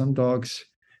some dogs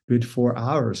do it for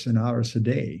hours and hours a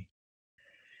day.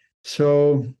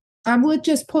 So I would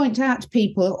just point out to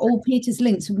people all Peter's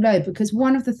links below, because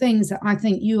one of the things that I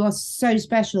think you are so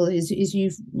special is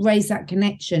you've raised that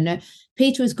connection.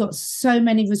 Peter has got so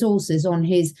many resources on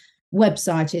his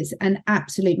website. It's an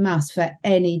absolute must for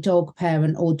any dog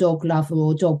parent or dog lover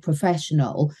or dog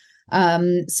professional.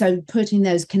 So putting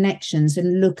those connections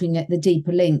and looking at the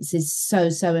deeper links is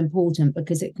so important,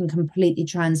 because it can completely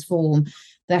transform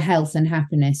the health and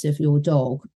happiness of your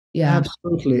dog. Yeah,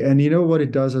 absolutely. And you know what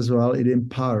it does as well? It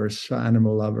empowers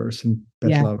animal lovers and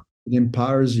pet lovers. It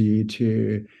empowers you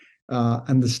to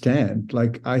understand.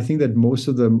 Like, I think that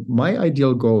my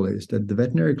ideal goal is that the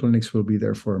veterinary clinics will be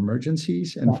there for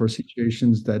emergencies and for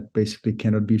situations that basically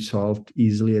cannot be solved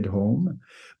easily at home.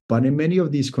 But in many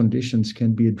of these conditions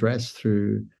can be addressed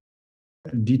through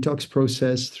a detox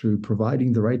process, through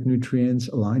providing the right nutrients,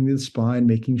 aligning the spine,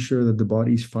 making sure that the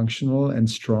body is functional and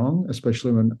strong,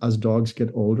 especially when us dogs get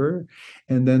older.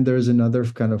 And then there's another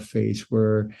kind of phase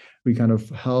where we kind of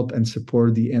help and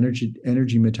support the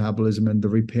energy metabolism and the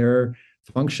repair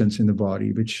functions in the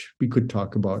body, which we could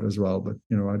talk about as well. But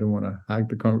I don't want to hag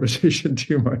the conversation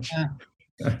too much. Yeah.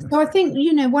 So I think,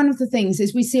 one of the things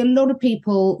is we see a lot of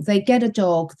people, they get a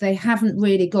dog, they haven't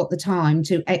really got the time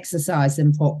to exercise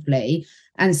them properly.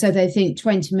 And so they think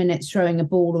 20 minutes throwing a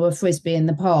ball or a frisbee in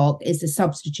the park is a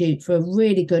substitute for a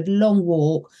really good long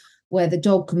walk where the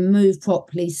dog can move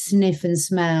properly, sniff and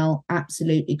smell.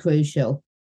 Absolutely crucial.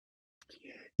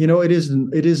 It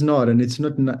is not, and it's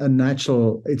not a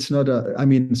natural, it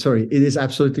is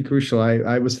absolutely crucial.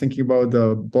 I was thinking about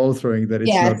the ball throwing, that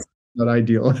it's not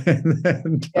ideal.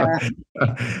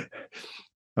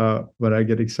 But I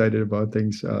get excited about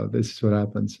things. This is what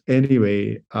happens.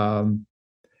 Anyway,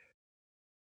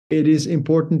 it is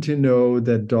important to know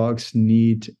that dogs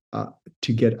need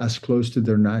to get as close to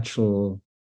their natural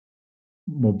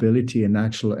mobility and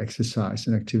natural exercise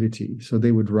and activity. So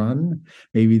they would run,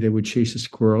 maybe they would chase a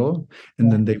squirrel,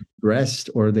 and then they would rest,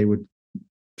 or they would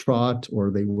trot,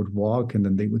 or they would walk, and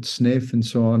then they would sniff and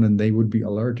so on, and they would be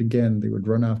alert again. They would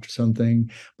run after something,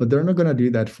 but they're not going to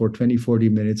do that for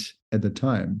 20-40 minutes at a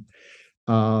time.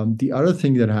 The other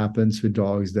thing that happens with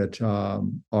dogs that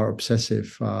are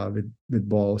obsessive with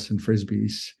balls and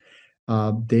frisbees,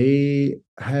 they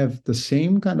have the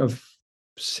same kind of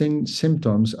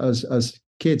symptoms as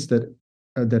kids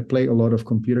that play a lot of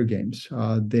computer games.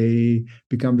 They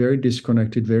become very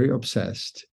disconnected, very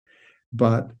obsessed,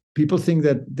 but people think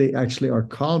that they actually are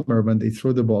calmer when they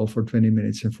throw the ball for 20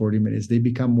 minutes and 40 minutes. They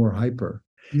become more hyper.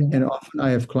 Yeah. And often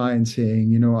I have clients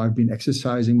saying, I've been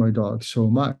exercising my dog so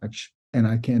much and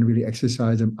I can't really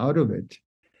exercise them out of it.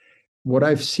 what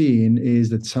I've seen is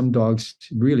that some dogs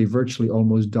really virtually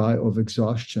almost die of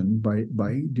exhaustion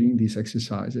by doing these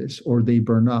exercises, or they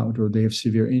burn out, or they have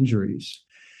severe injuries.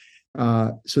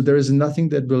 So there is nothing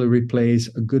that will replace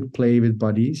a good play with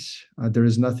buddies. There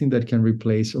is nothing that can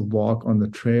replace a walk on the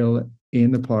trail,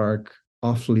 in the park,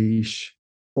 off leash,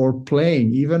 or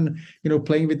playing, even,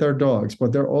 playing with our dogs.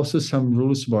 But there are also some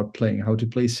rules about playing, how to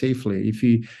play safely. If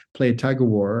you play tug of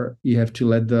war, you have to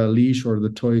let the leash or the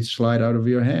toy slide out of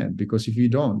your hand, because if you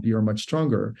don't, you're much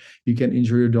stronger. You can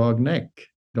injure your dog's neck.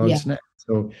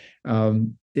 So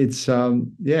it's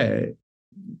yeah.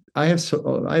 I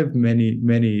have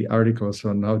many articles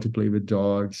on how to play with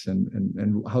dogs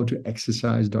and how to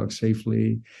exercise dogs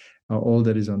safely. All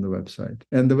that is on the website.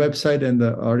 And the website and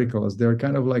the articles, they're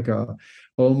kind of like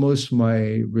almost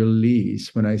my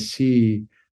release when I see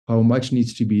how much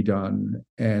needs to be done,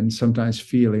 and sometimes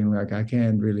feeling like I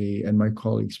can't really, and my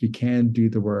colleagues, we can't do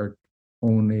the work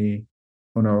only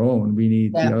on our own. We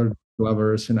need the other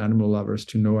lovers and animal lovers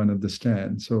to know and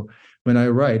understand. So when I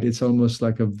write, it's almost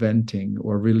like a venting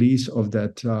or release of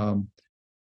that.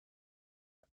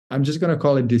 I'm just going to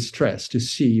call it distress, to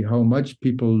see how much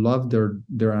people love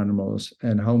their animals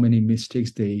and how many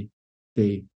mistakes they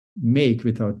make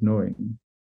without knowing.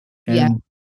 And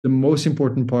the most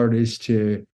important part is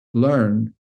to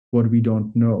learn what we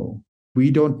don't know. We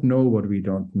don't know what we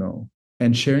don't know.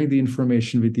 And sharing the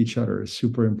information with each other is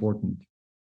super important.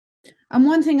 And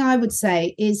one thing I would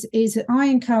say is I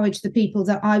encourage the people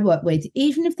that I work with,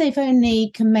 even if they've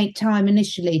only can make time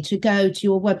initially to go to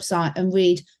your website and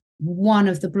read one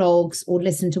of the blogs or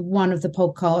listen to one of the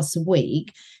podcasts a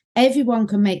week, everyone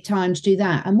can make time to do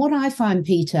that. And what I find,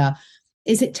 Peter,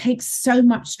 is it takes so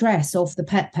much stress off the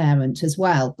pet parent as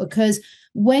well, because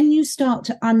when you start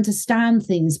to understand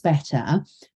things better,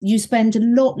 you spend a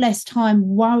lot less time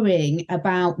worrying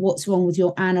about what's wrong with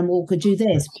your animal, could do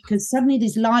this, because suddenly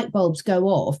these light bulbs go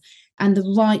off and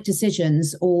the right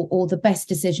decisions or the best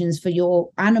decisions for your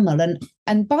animal.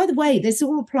 And by the way, this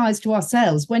all applies to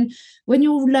ourselves. When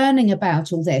you're learning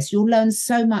about all this, you'll learn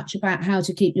so much about how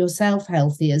to keep yourself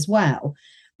healthy as well.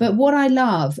 But what I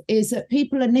love is that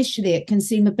people initially, it can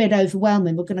seem a bit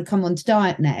overwhelming. We're going to come on to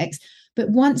diet next. But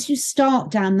once you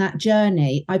start down that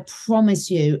journey, I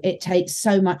promise you, it takes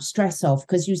so much stress off,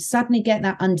 because you suddenly get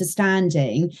that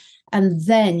understanding, and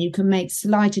then you can make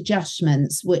slight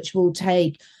adjustments, which will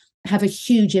have a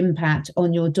huge impact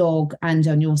on your dog and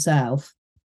on yourself.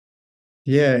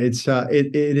 Yeah,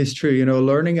 it is true.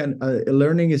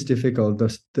 Learning is difficult.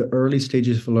 The early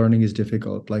stages of learning is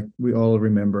difficult. Like we all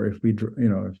remember, if we,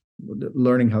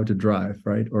 learning how to drive,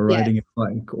 right, or riding a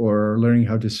bike, or learning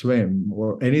how to swim,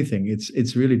 or anything.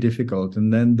 It's really difficult,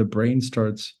 and then the brain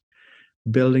starts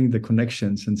building the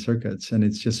connections and circuits, and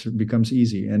it just becomes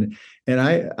easy. And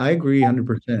I agree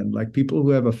 100%. Like people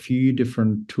who have a few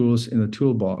different tools in the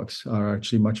toolbox are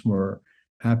actually much more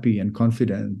happy and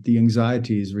confident. The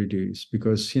anxiety is reduced,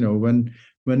 because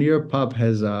when your pup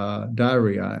has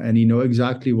diarrhea, and you know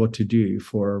exactly what to do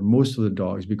for most of the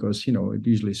dogs, because it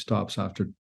usually stops after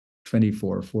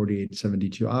 24, 48,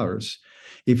 72 hours.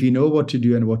 If you know what to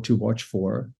do and what to watch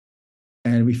for,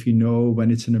 and if you know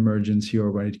when it's an emergency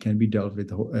or when it can be dealt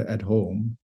with at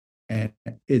home, and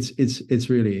it's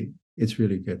really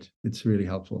good. It's really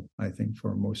helpful, I think,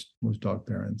 for most dog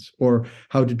parents, or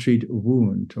how to treat a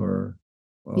wound, or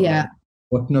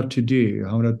what not to do,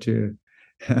 how not to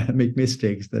make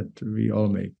mistakes that we all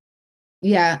make.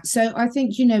 Yeah, so I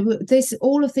think,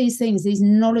 all of these things, these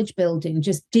knowledge building,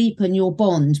 just deepen your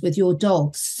bond with your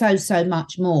dog so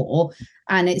much more.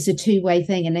 And it's a two-way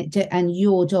thing, and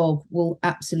your dog will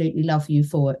absolutely love you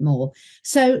for it more.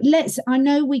 So I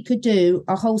know we could do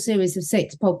a whole series of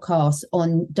 6 podcasts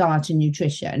on diet and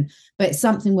nutrition, but it's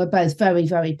something we're both very,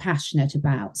 very passionate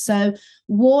about. So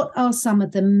what are some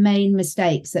of the main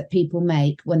mistakes that people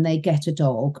make when they get a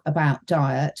dog about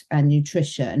diet and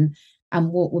nutrition?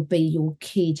 And what would be your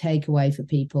key takeaway for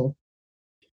people?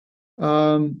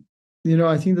 I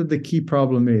think that the key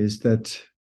problem is that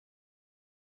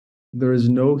there is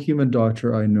no human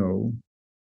doctor I know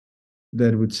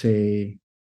that would say,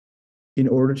 in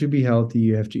order to be healthy,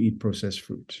 you have to eat processed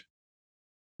food.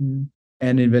 Mm.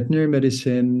 And in veterinary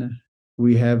medicine,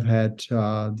 we have had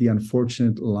the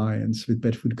unfortunate alliance with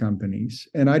pet food companies.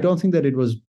 And I don't think that it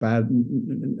was bad,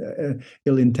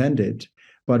 ill-intended.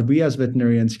 But we as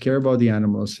veterinarians care about the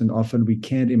animals, and often we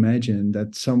can't imagine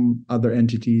that some other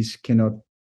entities cannot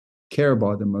care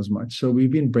about them as much. So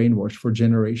we've been brainwashed for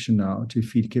generations now to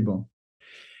feed kibble.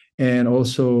 And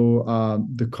also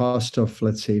the cost of,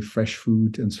 let's say, fresh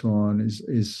food and so on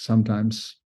is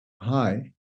sometimes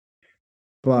high.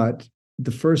 But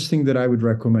the first thing that I would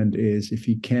recommend is, if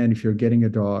you can, if you're getting a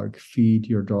dog, feed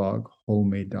your dog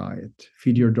homemade diet.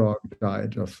 Feed your dog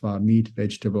diet of meat,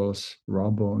 vegetables, raw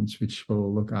bones, which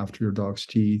will look after your dog's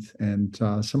teeth, and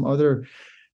some other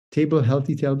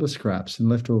healthy table scraps and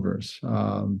leftovers.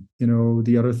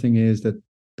 The other thing is that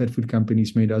pet food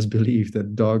companies made us believe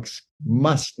that dogs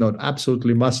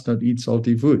absolutely must not eat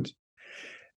salty food.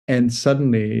 And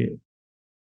suddenly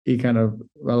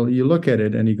you look at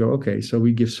it and you go, okay, so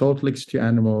we give salt licks to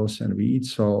animals and we eat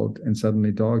salt, and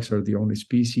suddenly dogs are the only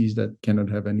species that cannot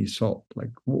have any salt.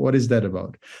 Like, what is that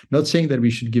about? Not saying that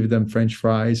we should give them French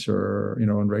fries or,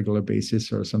 on regular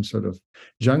basis, or some sort of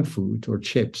junk food or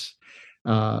chips.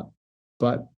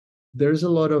 But there's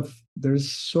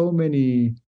so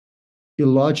many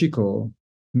illogical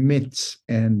myths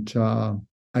and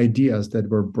ideas that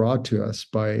were brought to us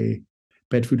by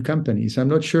pet food companies. I'm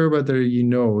not sure whether you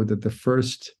know that the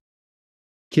first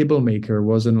kibble maker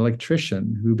was an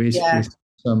electrician who basically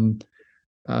some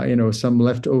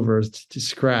leftovers to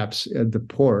scraps at the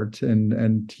port,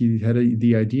 and he had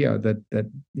the idea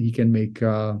that he can make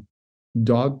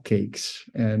dog cakes,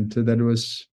 and that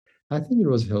was, I think it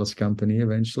was Hill's Company.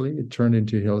 Eventually it turned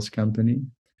into Hill's Company.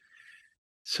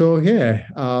 So yeah,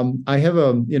 I have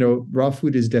raw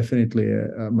food is definitely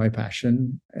my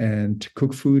passion, and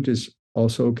cooked food is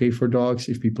also okay for dogs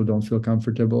if people don't feel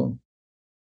comfortable.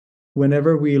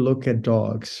 Whenever we look at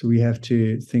dogs, we have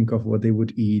to think of what they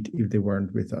would eat if they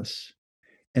weren't with us.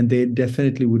 And they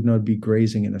definitely would not be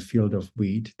grazing in a field of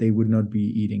wheat. They would not be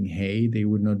eating hay. They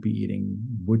would not be eating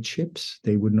wood chips.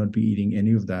 They would not be eating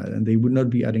any of that. And they would not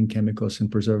be adding chemicals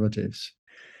and preservatives.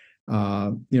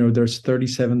 There's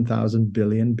 37,000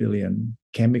 billion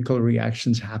chemical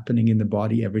reactions happening in the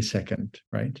body every second,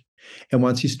 right? And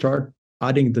once you start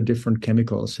adding the different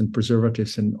chemicals and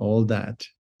preservatives and all that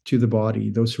to the body,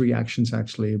 those reactions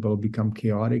actually will become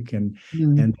chaotic, and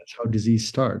that's how disease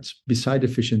starts. Beside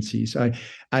deficiencies, I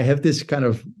have this kind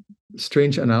of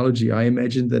strange analogy. I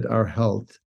imagine that our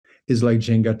health is like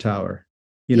Jenga tower,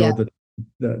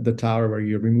 the tower where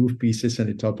you remove pieces and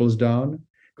it topples down.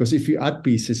 Because if you add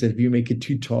pieces, if you make it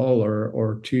too tall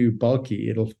or too bulky,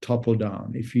 it'll topple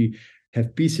down. If you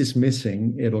have pieces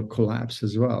missing, it'll collapse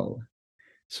as well.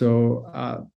 So,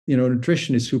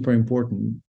 nutrition is super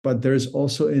important, but there's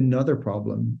also another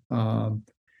problem,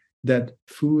 that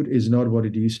food is not what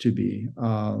it used to be.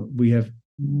 We have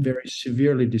very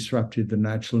severely disrupted the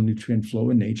natural nutrient flow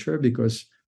in nature, because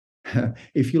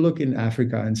if you look in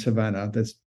Africa and Savannah,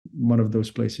 that's one of those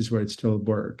places where it still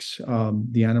works.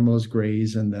 The animals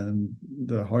graze, and then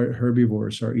the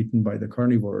herbivores are eaten by the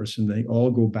carnivores, and they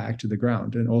all go back to the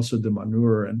ground, and also the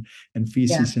manure and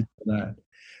feces and that.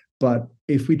 But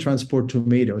if we transport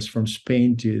tomatoes from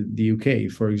Spain to the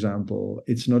UK, for example,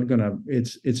 it's not gonna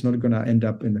end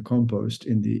up in the compost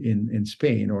in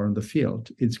Spain or in the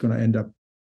field. It's gonna end up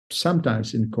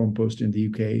sometimes in compost in the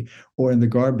UK or in the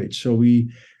garbage. So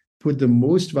we put the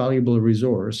most valuable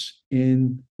resource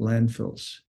in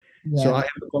landfills. Yeah. So I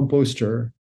have a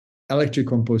composter, electric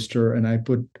composter, and I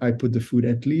put the food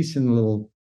at least in little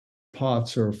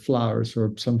pots or flowers,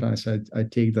 or sometimes I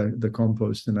take the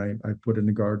compost and I put in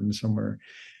the garden somewhere,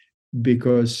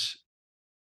 because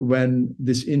when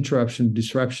this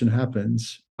disruption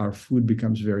happens, our food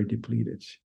becomes very depleted,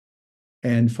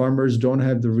 and farmers don't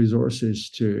have the resources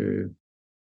to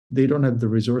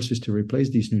replace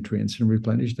these nutrients and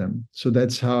replenish them. So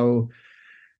that's how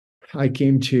I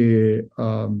came to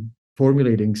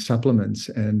formulating supplements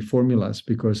and formulas,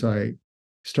 because I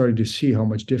started to see how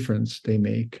much difference they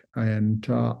make. And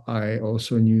I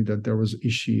also knew that there was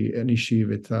an issue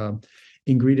with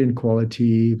ingredient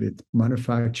quality, with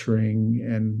manufacturing.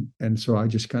 And so I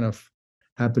just kind of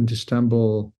happened to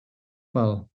stumble.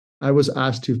 Well, I was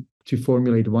asked to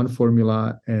formulate one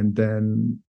formula, and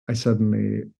then I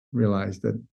suddenly realized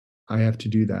that I have to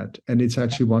do that. And it's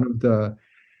actually one of the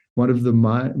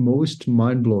most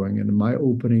mind-blowing and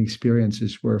eye-opening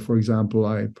experiences where, for example,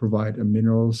 I provide a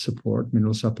mineral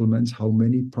supplements, how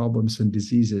many problems and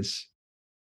diseases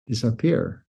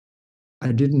disappear.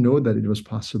 I didn't know that it was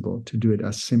possible to do it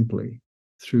as simply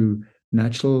through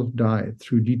natural diet,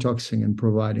 through detoxing and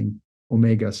providing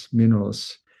omegas,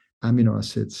 minerals, amino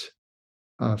acids,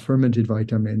 fermented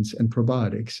vitamins, and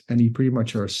probiotics. And you pretty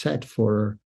much are set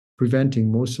for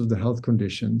preventing most of the health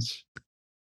conditions.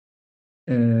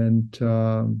 And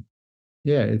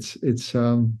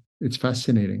it's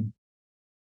fascinating.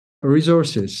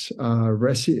 Resources.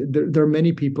 There are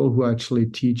many people who actually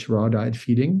teach raw diet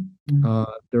feeding.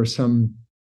 There are some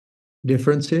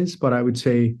differences, but I would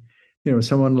say,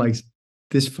 someone like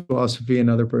this philosophy,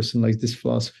 another person likes this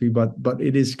philosophy, but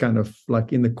it is kind of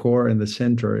like in the core and the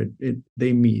center,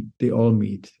 they all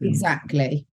meet in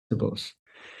Exactly. principles.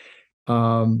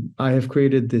 I have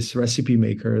created this recipe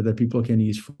maker that people can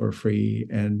use for free,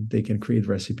 and they can create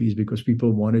recipes because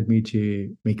people wanted me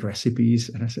to make recipes.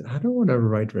 And I said, I don't want to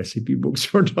write recipe books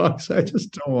for dogs. I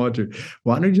just don't want to.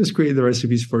 Why don't you just create the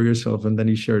recipes for yourself and then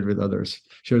you share it with others,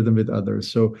 share them with others.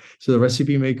 So the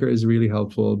recipe maker is really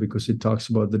helpful because it talks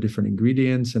about the different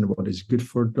ingredients and what is good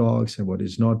for dogs and what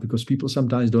is not, because people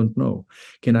sometimes don't know.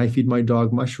 Can I feed my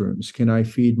dog mushrooms? Can I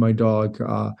feed my dog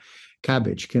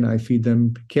cabbage? Can I feed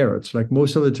them carrots? Like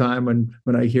most of the time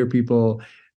when I hear people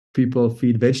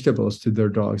feed vegetables to their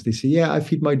dogs, they say, yeah, I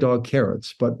feed my dog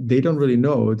carrots, but they don't really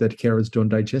know that carrots don't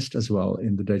digest as well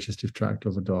in the digestive tract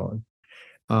of a dog.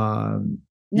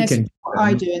 You That's can what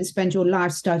I do, and spend your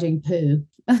life studying poo.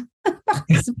 One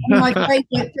of my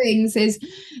favorite things is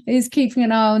keeping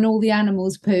an eye on all the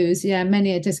animals' poos. Yeah,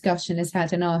 many a discussion is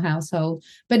had in our household.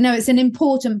 But no, it's an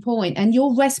important point. And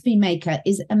your recipe maker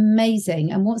is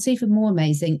amazing. And what's even more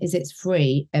amazing is it's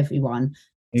free, everyone.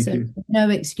 Thank so you. No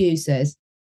excuses.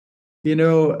 You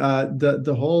know,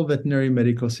 the whole veterinary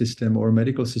medical system, or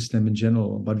medical system in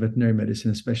general, but veterinary medicine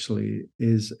especially,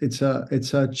 it's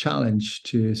a challenge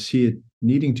to see it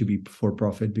needing to be for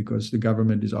profit, because the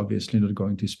government is obviously not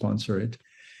going to sponsor it.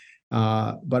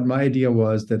 But my idea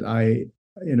was that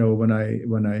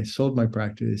when I sold my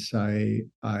practice, I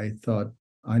thought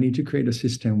I need to create a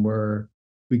system where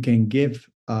we can give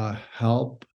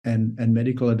help and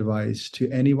medical advice to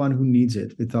anyone who needs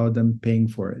it without them paying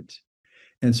for it.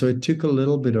 And so it took a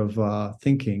little bit of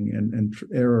thinking and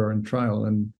error and trial,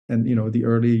 and the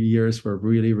early years were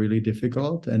really, really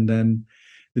difficult. And then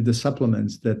with the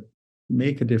supplements that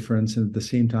make a difference, and at the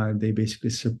same time they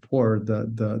basically support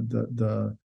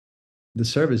the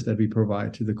service that we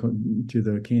provide to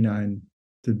the canine,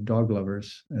 to dog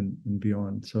lovers and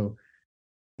beyond. So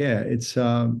yeah, it's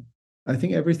I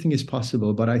think everything is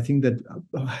possible, but I think that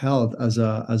health as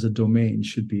a domain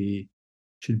should be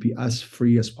as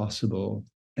free as possible,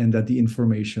 and that the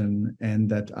information, and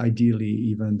that ideally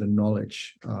even the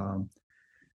knowledge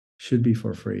should be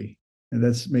for free. And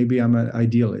that's, maybe I'm an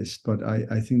idealist, but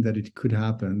I think that it could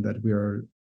happen, that we are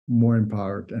more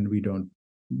empowered and we don't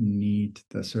need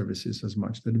the services as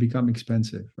much, that become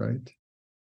expensive, right?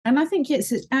 And I think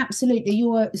it's absolutely,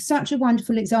 you're such a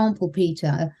wonderful example,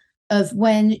 Peter, of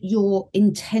when your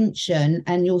intention,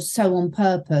 and you're so on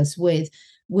purpose with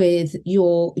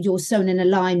you're so in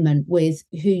alignment with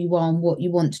who you are and what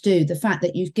you want to do. The fact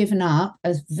that you've given up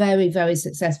a very, very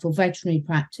successful veterinary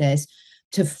practice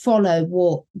to follow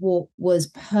what was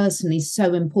personally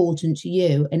so important to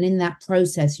you, and in that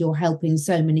process you're helping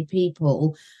so many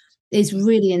people, is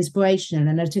really inspirational.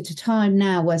 And at a time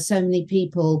now where so many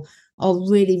people are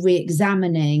really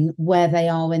re-examining where they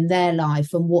are in their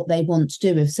life and what they want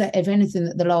to do. If anything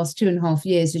that the last 2.5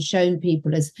 years has shown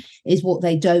people is what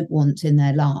they don't want in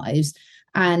their lives.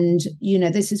 And,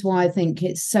 this is why I think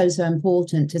it's so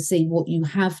important to see what you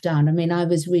have done. I mean, I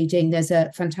was reading, there's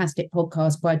a fantastic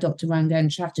podcast by Dr.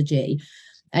 Rangan Chatterjee,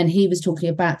 and he was talking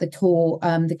about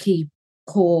the key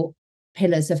core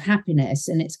pillars of happiness,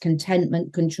 and it's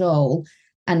contentment, control,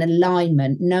 and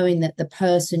alignment, knowing that the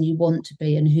person you want to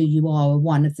be and who you are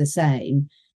one of the same.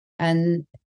 And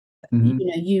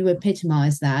you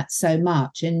epitomize that so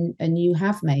much, and you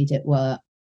have made it work.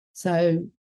 So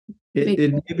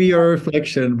it may be a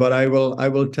reflection, but I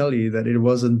will tell you that it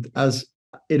wasn't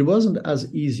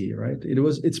as easy, right?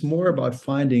 It's more about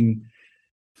finding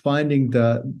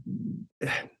the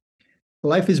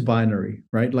life is binary,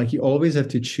 right? Like you always have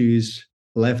to choose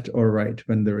left or right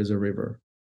when there is a river.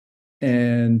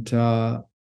 And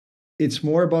it's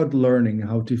more about learning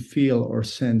how to feel or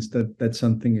sense that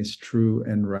something is true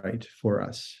and right for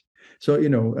us. So,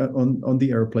 on the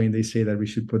airplane, they say that we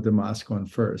should put the mask on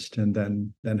first and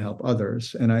then help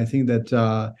others. And I think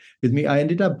that with me, I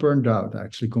ended up burned out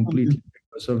actually completely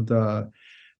because of the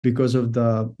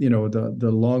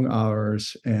the long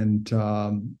hours and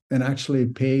actually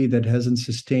pay that hasn't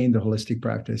sustained the holistic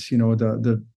practice.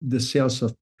 The sales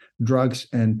of drugs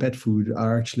and pet food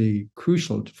are actually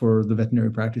crucial for the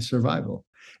veterinary practice survival.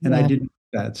 And I didn't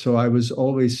do that. So I was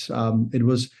always, it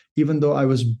was, even though I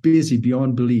was busy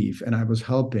beyond belief and I was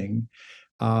helping,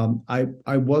 I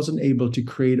wasn't able to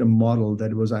create a model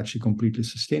that was actually completely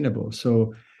sustainable.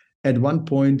 So at one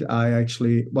point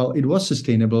it was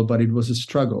sustainable, but it was a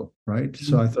struggle, right? Mm-hmm.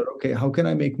 So I thought, okay, how can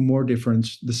I make more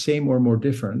difference, the same or more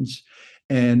difference?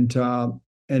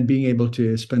 And being able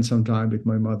to spend some time with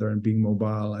my mother and being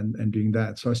mobile and doing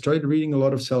that. So I started reading a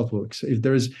lot of self-help books. If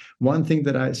there's one thing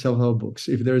that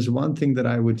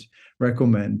I would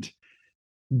recommend,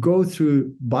 go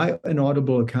through, buy an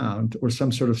Audible account or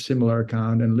some sort of similar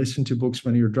account and listen to books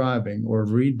when you're driving, or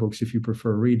read books if you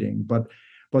prefer reading. But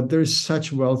there's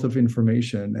such wealth of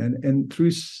information, and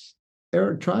through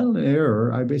trial and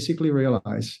error, I basically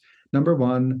realized, number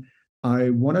one,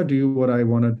 I want to do what I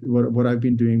want to, what I've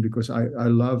been doing, because I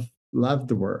love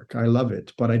the work. I love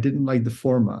it, but I didn't like the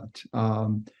format.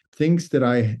 Things that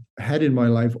I had in my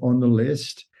life on the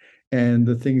list, and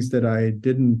the things that I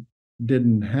didn't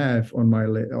have on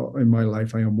in my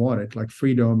life, I wanted, like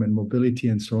freedom and mobility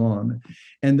and so on.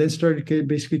 And then started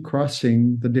basically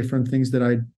crossing the different things that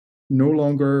I no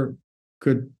longer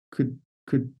could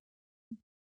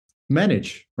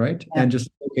manage, right? Yeah. And just,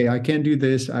 okay, I can do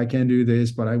this,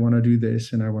 but I want to do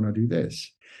this, and I want to do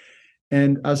this.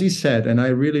 And as he said, and I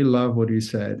really love what he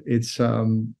said, it's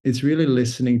really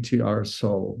listening to our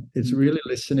soul. It's really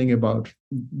listening about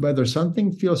whether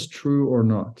something feels true or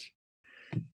not.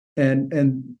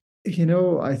 And you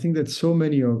know, I think that so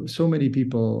many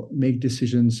people make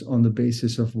decisions on the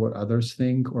basis of what others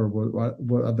think, or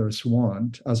what others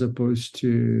want, as opposed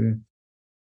to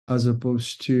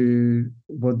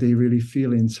what they really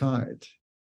feel inside.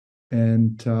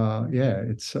 And yeah,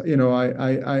 it's, you know,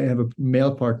 I have a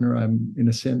male partner. I'm in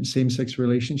a same-sex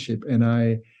relationship, and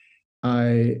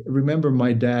I remember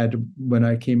my dad, when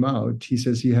I came out, he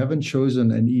says, "You haven't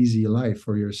chosen an easy life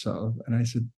for yourself." And I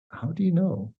said, "How do you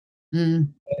know?"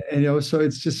 And you know, so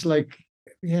it's just like,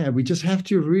 yeah, we just have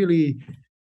to really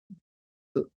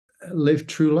live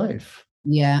true life.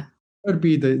 Yeah, it would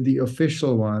be the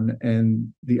official one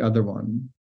and the other one.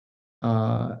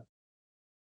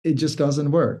 It just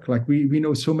doesn't work. Like we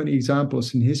know so many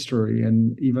examples in history,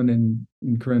 and even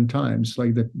in current times,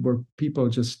 like that, where people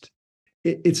just,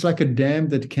 it's like a dam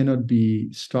that cannot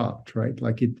be stopped, right?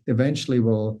 Like it eventually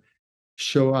will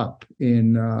show up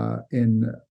in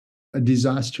a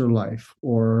disaster life,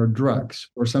 or drugs,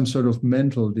 or some sort of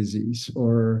mental disease,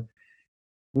 or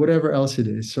whatever else it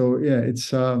is. So yeah,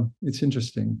 it's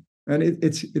interesting, and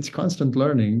it's constant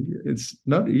learning. It's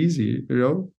not easy, you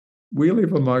know. We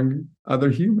live among other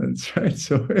humans, right?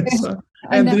 So it's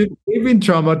and they've been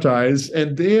traumatized,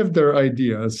 and they have their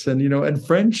ideas, and you know, and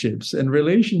friendships and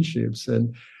relationships,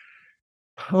 and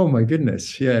oh my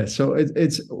goodness, yeah. So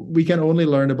it's we can only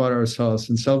learn about ourselves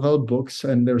in self-help books,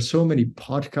 and there's so many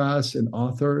podcasts and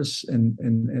authors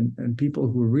and people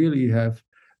who really have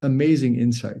amazing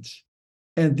insights.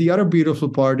 And the other beautiful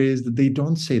part is that they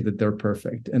don't say that they're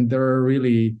perfect, and they're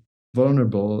really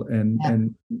vulnerable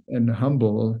and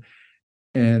humble,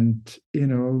 and you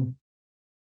know,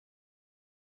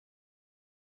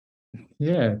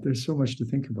 yeah, there's so much to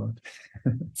think about.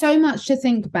 So much to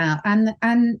think about,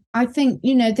 and I think,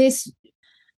 you know, this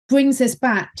brings us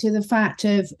back to the fact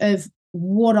of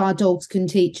what our dogs can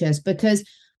teach us, because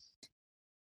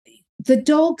the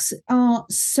dogs are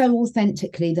so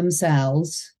authentically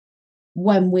themselves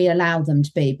when we allow them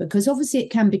to be, because obviously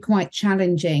it can be quite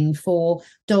challenging for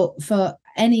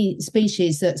any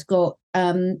species that's got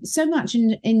so much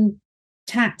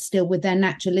intact still with their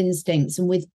natural instincts and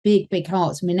with big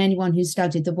hearts. I mean, anyone who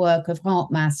studied the work of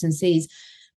HeartMath and sees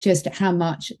just how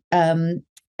much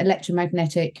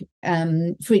electromagnetic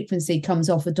frequency comes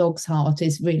off a dog's heart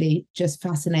is really just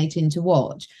fascinating to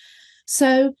watch.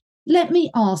 So let me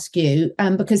ask you,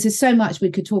 because there's so much we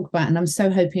could talk about, and I'm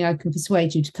so hoping I can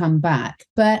persuade you to come back,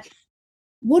 but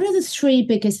what are the 3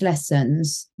 biggest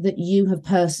lessons that you have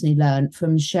personally learned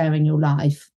from sharing your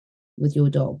life with your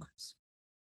dogs?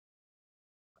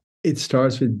 It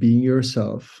starts with being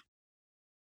yourself,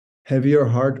 have your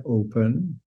heart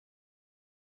open,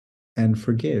 and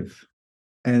forgive.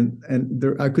 And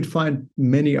there, I could find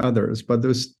many others, but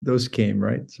those came,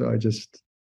 right? So I just,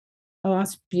 oh,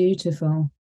 that's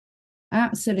beautiful.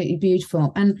 Absolutely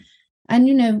beautiful. And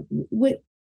you know,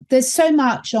 there's so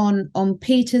much on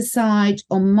Peter's side,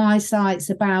 on my side. It's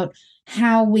about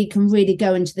how we can really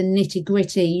go into the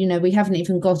nitty-gritty. You know, we haven't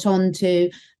even got on to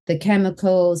the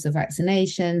chemicals, the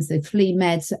vaccinations, the flea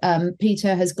meds.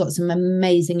 Peter has got some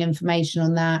amazing information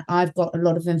on that. I've got a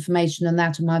lot of information on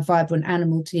that on my Vibrant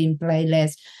Animal Team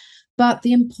playlist. But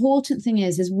the important thing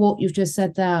is what you've just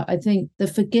said there. I think the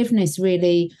forgiveness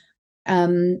really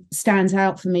stands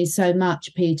out for me so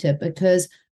much, Peter, because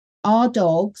our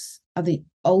dogs are the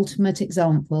ultimate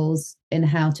examples in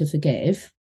how to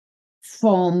forgive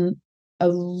from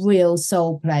a real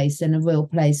soul place and a real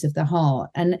place of the heart.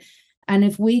 And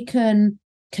if we can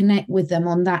connect with them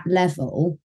on that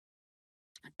level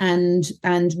and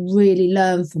really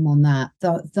learn from on that,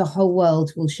 the whole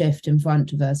world will shift in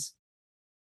front of us.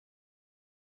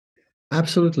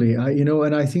 Absolutely.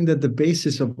 And I think that the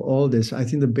basis of all this, I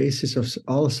think the basis of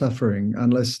all suffering,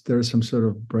 unless there's some sort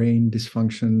of brain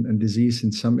dysfunction and disease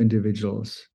in some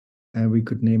individuals, and we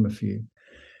could name a few,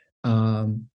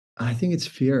 um, I think it's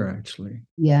fear, actually.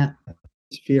 Yeah.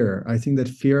 It's fear. I think that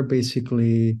fear breeds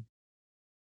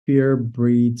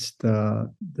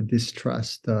the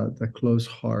distrust, the close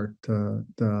heart,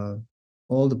 the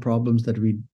all the problems that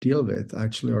we deal with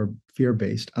actually are fear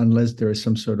based, unless there is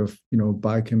some sort of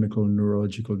biochemical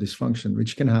neurological dysfunction,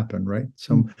 which can happen, right?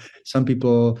 Some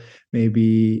people may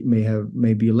be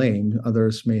lame,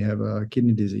 others may have a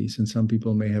kidney disease, and some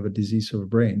people may have a disease of the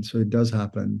brain. So it does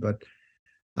happen, but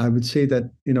I would say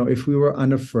that if we were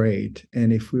unafraid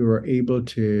and if we were able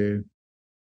to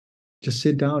just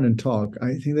sit down and talk,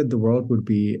 I think that the world would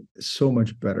be so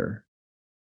much better.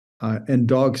 And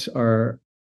dogs are,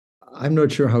 I'm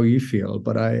not sure how you feel,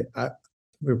 but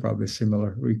we're probably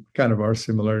similar. We kind of are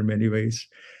similar in many ways.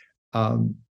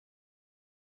 Um,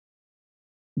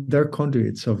 they're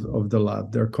conduits of the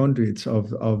love. They're conduits of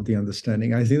the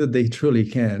understanding. I think that they truly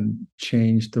can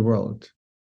change the world.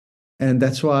 And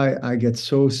that's why I get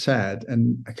so sad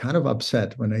and kind of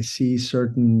upset when I see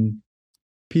certain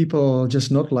people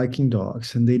just not liking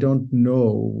dogs and they don't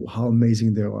know how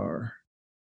amazing they are.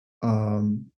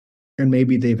 Um, and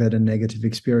maybe they've had a negative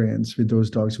experience with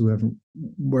those dogs who haven't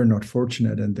were not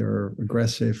fortunate and they're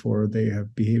aggressive or they have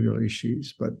behavioral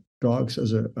issues. But dogs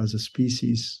as a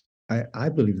species, I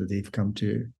believe that they've come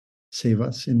to save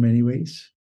us in many ways.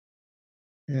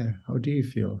 Yeah. How do you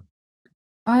feel?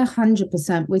 I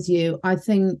 100% with you. I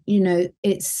think,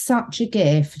 it's such a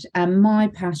gift. And my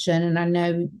passion, and I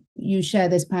know you share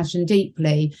this passion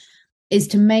deeply, is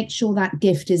to make sure that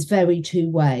gift is very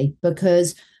two-way,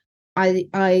 because I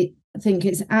think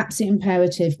it's absolutely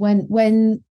imperative when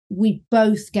we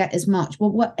both get as much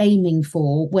what we're aiming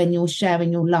for when you're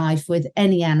sharing your life with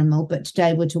any animal, but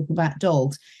today we're talking about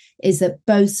dogs, is that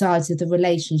both sides of the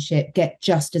relationship get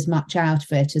just as much out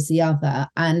of it as the other.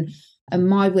 And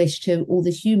my wish to all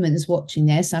the humans watching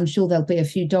this, I'm sure there'll be a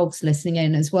few dogs listening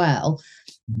in as well,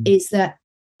 is that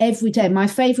every day, my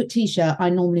favorite t-shirt I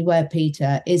normally wear,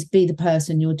 Peter, is be the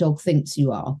person your dog thinks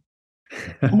you are.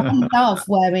 And I love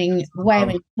wearing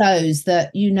clothes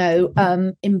that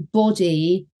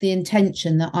embody the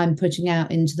intention that I'm putting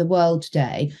out into the world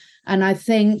today. And I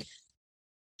think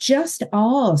just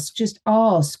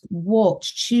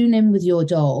watch, tune in with your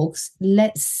dogs.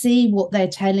 Let's see what they're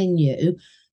telling you,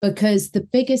 because the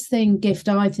biggest gift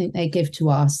I think they give to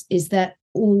us is that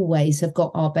always have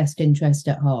got our best interest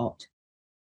at heart.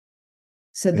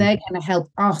 So they're going to help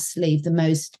us lead the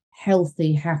most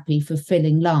healthy, happy,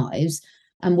 fulfilling lives.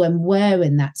 And when we're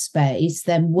in that space,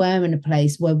 then we're in a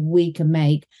place where we can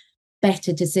make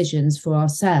better decisions for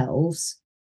ourselves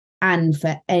and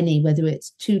for any, whether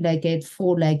it's two-legged,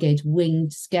 four-legged,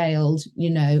 winged, scaled,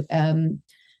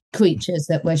 creatures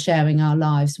that we're sharing our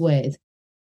lives with.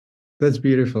 That's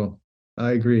beautiful.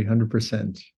 I agree,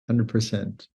 100%.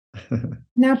 100%.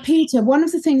 Now, Peter, one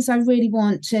of the things I really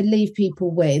want to leave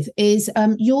people with is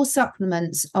your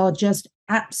supplements are just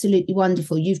absolutely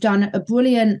wonderful. You've done a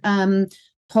brilliant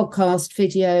podcast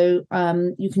video.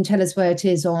 You can tell us where it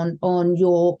is on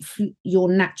your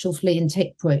natural flea and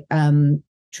tick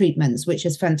treatments, which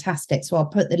is fantastic. So I'll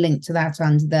put the link to that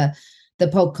under the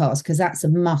podcast, because that's a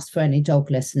must for any dog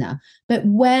listener. But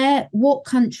what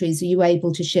countries are you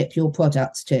able to ship your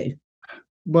products to?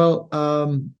 Well,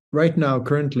 right now,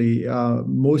 currently,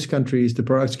 most countries, the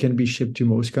products can be shipped to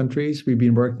most countries. We've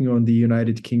been working on the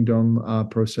United Kingdom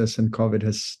process, and COVID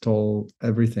has stalled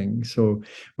everything. So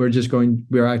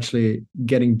we're actually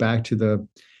getting back to the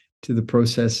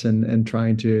process and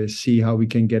trying to see how we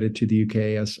can get it to the UK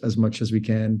as much as we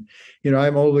can.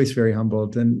 I'm always very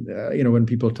humbled, and when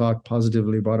people talk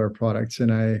positively about our products,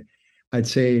 and I'd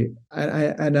say,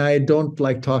 I don't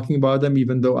like talking about them,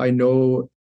 even though I know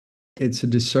it's a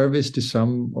disservice to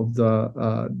some of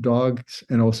the dogs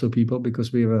and also people,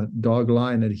 because we have a dog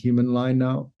line and a human line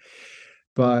now.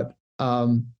 But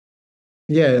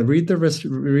yeah, read the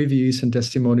reviews and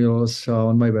testimonials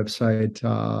on my website.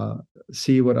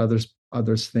 See what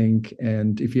others think,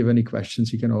 and if you have any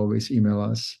questions, you can always email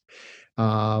us.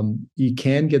 You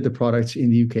can get the products in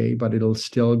the UK, but it'll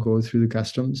still go through the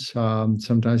customs.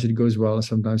 Sometimes it goes well,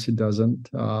 sometimes it doesn't.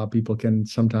 People can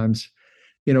sometimes,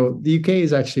 the UK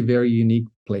is actually a very unique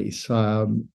place.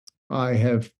 I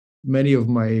have many of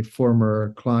my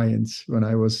former clients when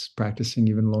I was practicing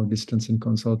even long distance in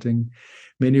consulting.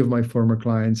 Many of my former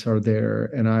clients are there,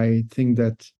 and I think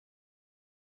that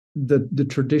the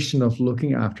tradition of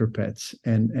looking after pets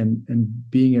and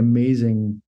being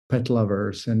amazing pet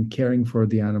lovers and caring for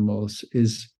the animals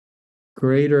is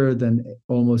greater than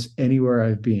almost anywhere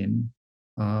I've been.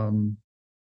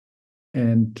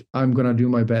 And I'm going to do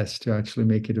my best to actually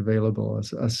make it available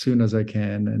as soon as I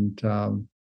can. And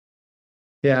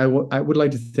I would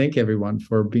like to thank everyone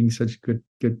for being such good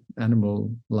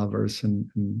animal lovers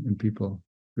and people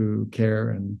who care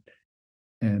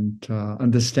and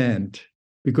understand.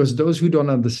 Because those who don't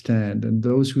understand and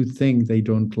those who think they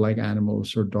don't like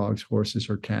animals or dogs, horses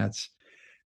or cats,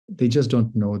 they just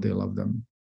don't know they love them.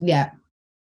 Yeah.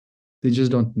 They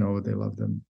just don't know they love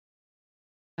them.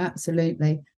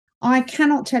 Absolutely. I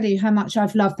cannot tell you how much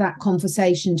I've loved that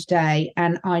conversation today,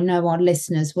 and I know our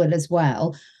listeners will as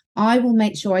well. I will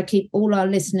make sure I keep all our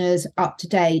listeners up to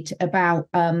date about,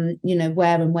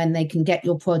 where and when they can get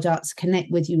your products,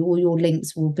 connect with you. All your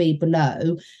links will be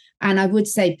below. And I would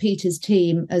say Peter's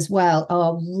team as well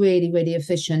are really, really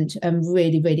efficient and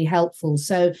really, really helpful.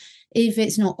 So if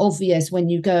it's not obvious when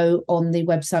you go on the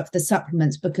website for the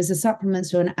supplements, because the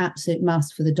supplements are an absolute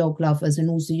must for the dog lovers, and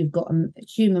also you've got a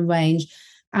human range.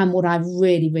 And what I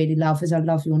really, really love is I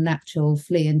love your natural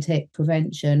flea and tick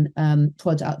prevention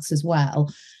products as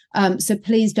well. So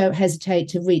please don't hesitate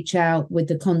to reach out with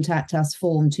the contact us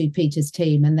form to Peter's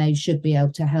team, and they should be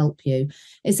able to help you.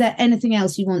 Is there anything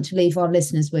else you want to leave our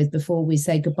listeners with before we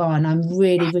say goodbye? And I'm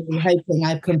really, really hoping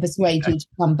I can persuade you to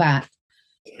come back.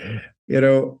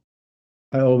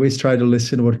 I always try to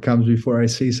listen to what comes before I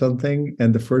say something.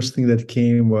 And the first thing that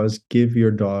came was give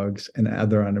your dogs and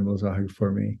other animals a hug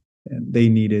for me. And they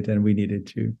need it, and we need it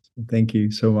too. So thank you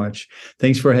so much.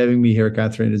 Thanks for having me here,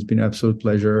 Catherine. It's been an absolute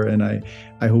pleasure, and I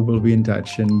hope we'll be in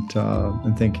touch. And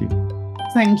thank you.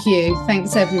 Thank you.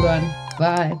 Thanks, everyone.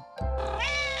 Bye.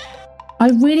 I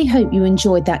really hope you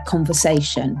enjoyed that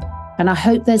conversation, and I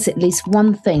hope there's at least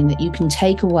one thing that you can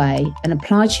take away and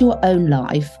apply to your own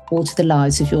life or to the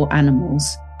lives of your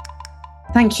animals.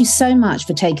 Thank you so much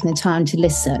for taking the time to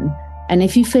listen. And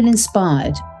if you feel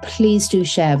inspired, please do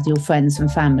share with your friends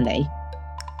and family.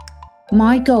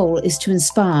 My goal is to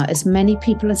inspire as many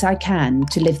people as I can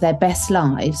to live their best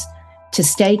lives, to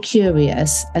stay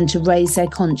curious, and to raise their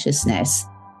consciousness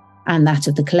and that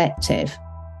of the collective.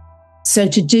 So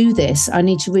to do this, I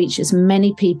need to reach as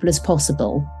many people as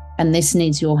possible, and this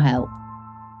needs your help.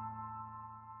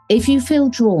 If you feel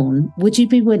drawn, would you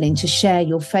be willing to share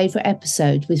your favourite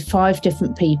episode with 5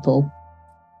 different people?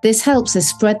 This helps us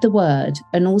spread the word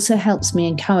and also helps me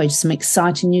encourage some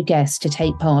exciting new guests to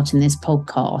take part in this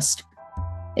podcast.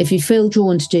 If you feel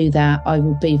drawn to do that, I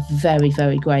will be very,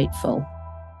 very grateful.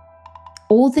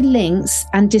 All the links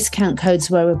and discount codes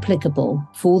where applicable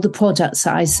for all the products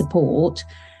that I support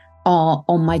are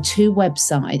on my 2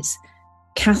 websites,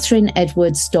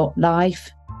 catherineedwards.life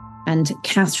and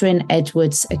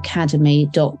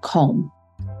catherineedwardsacademy.com.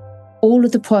 All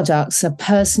of the products are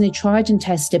personally tried and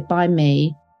tested by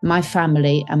me, my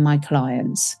family and my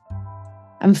clients.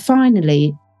 And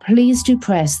finally, please do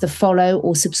press the follow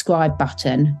or subscribe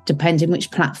button, depending which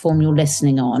platform you're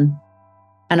listening on.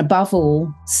 And above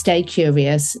all, stay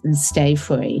curious and stay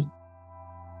free.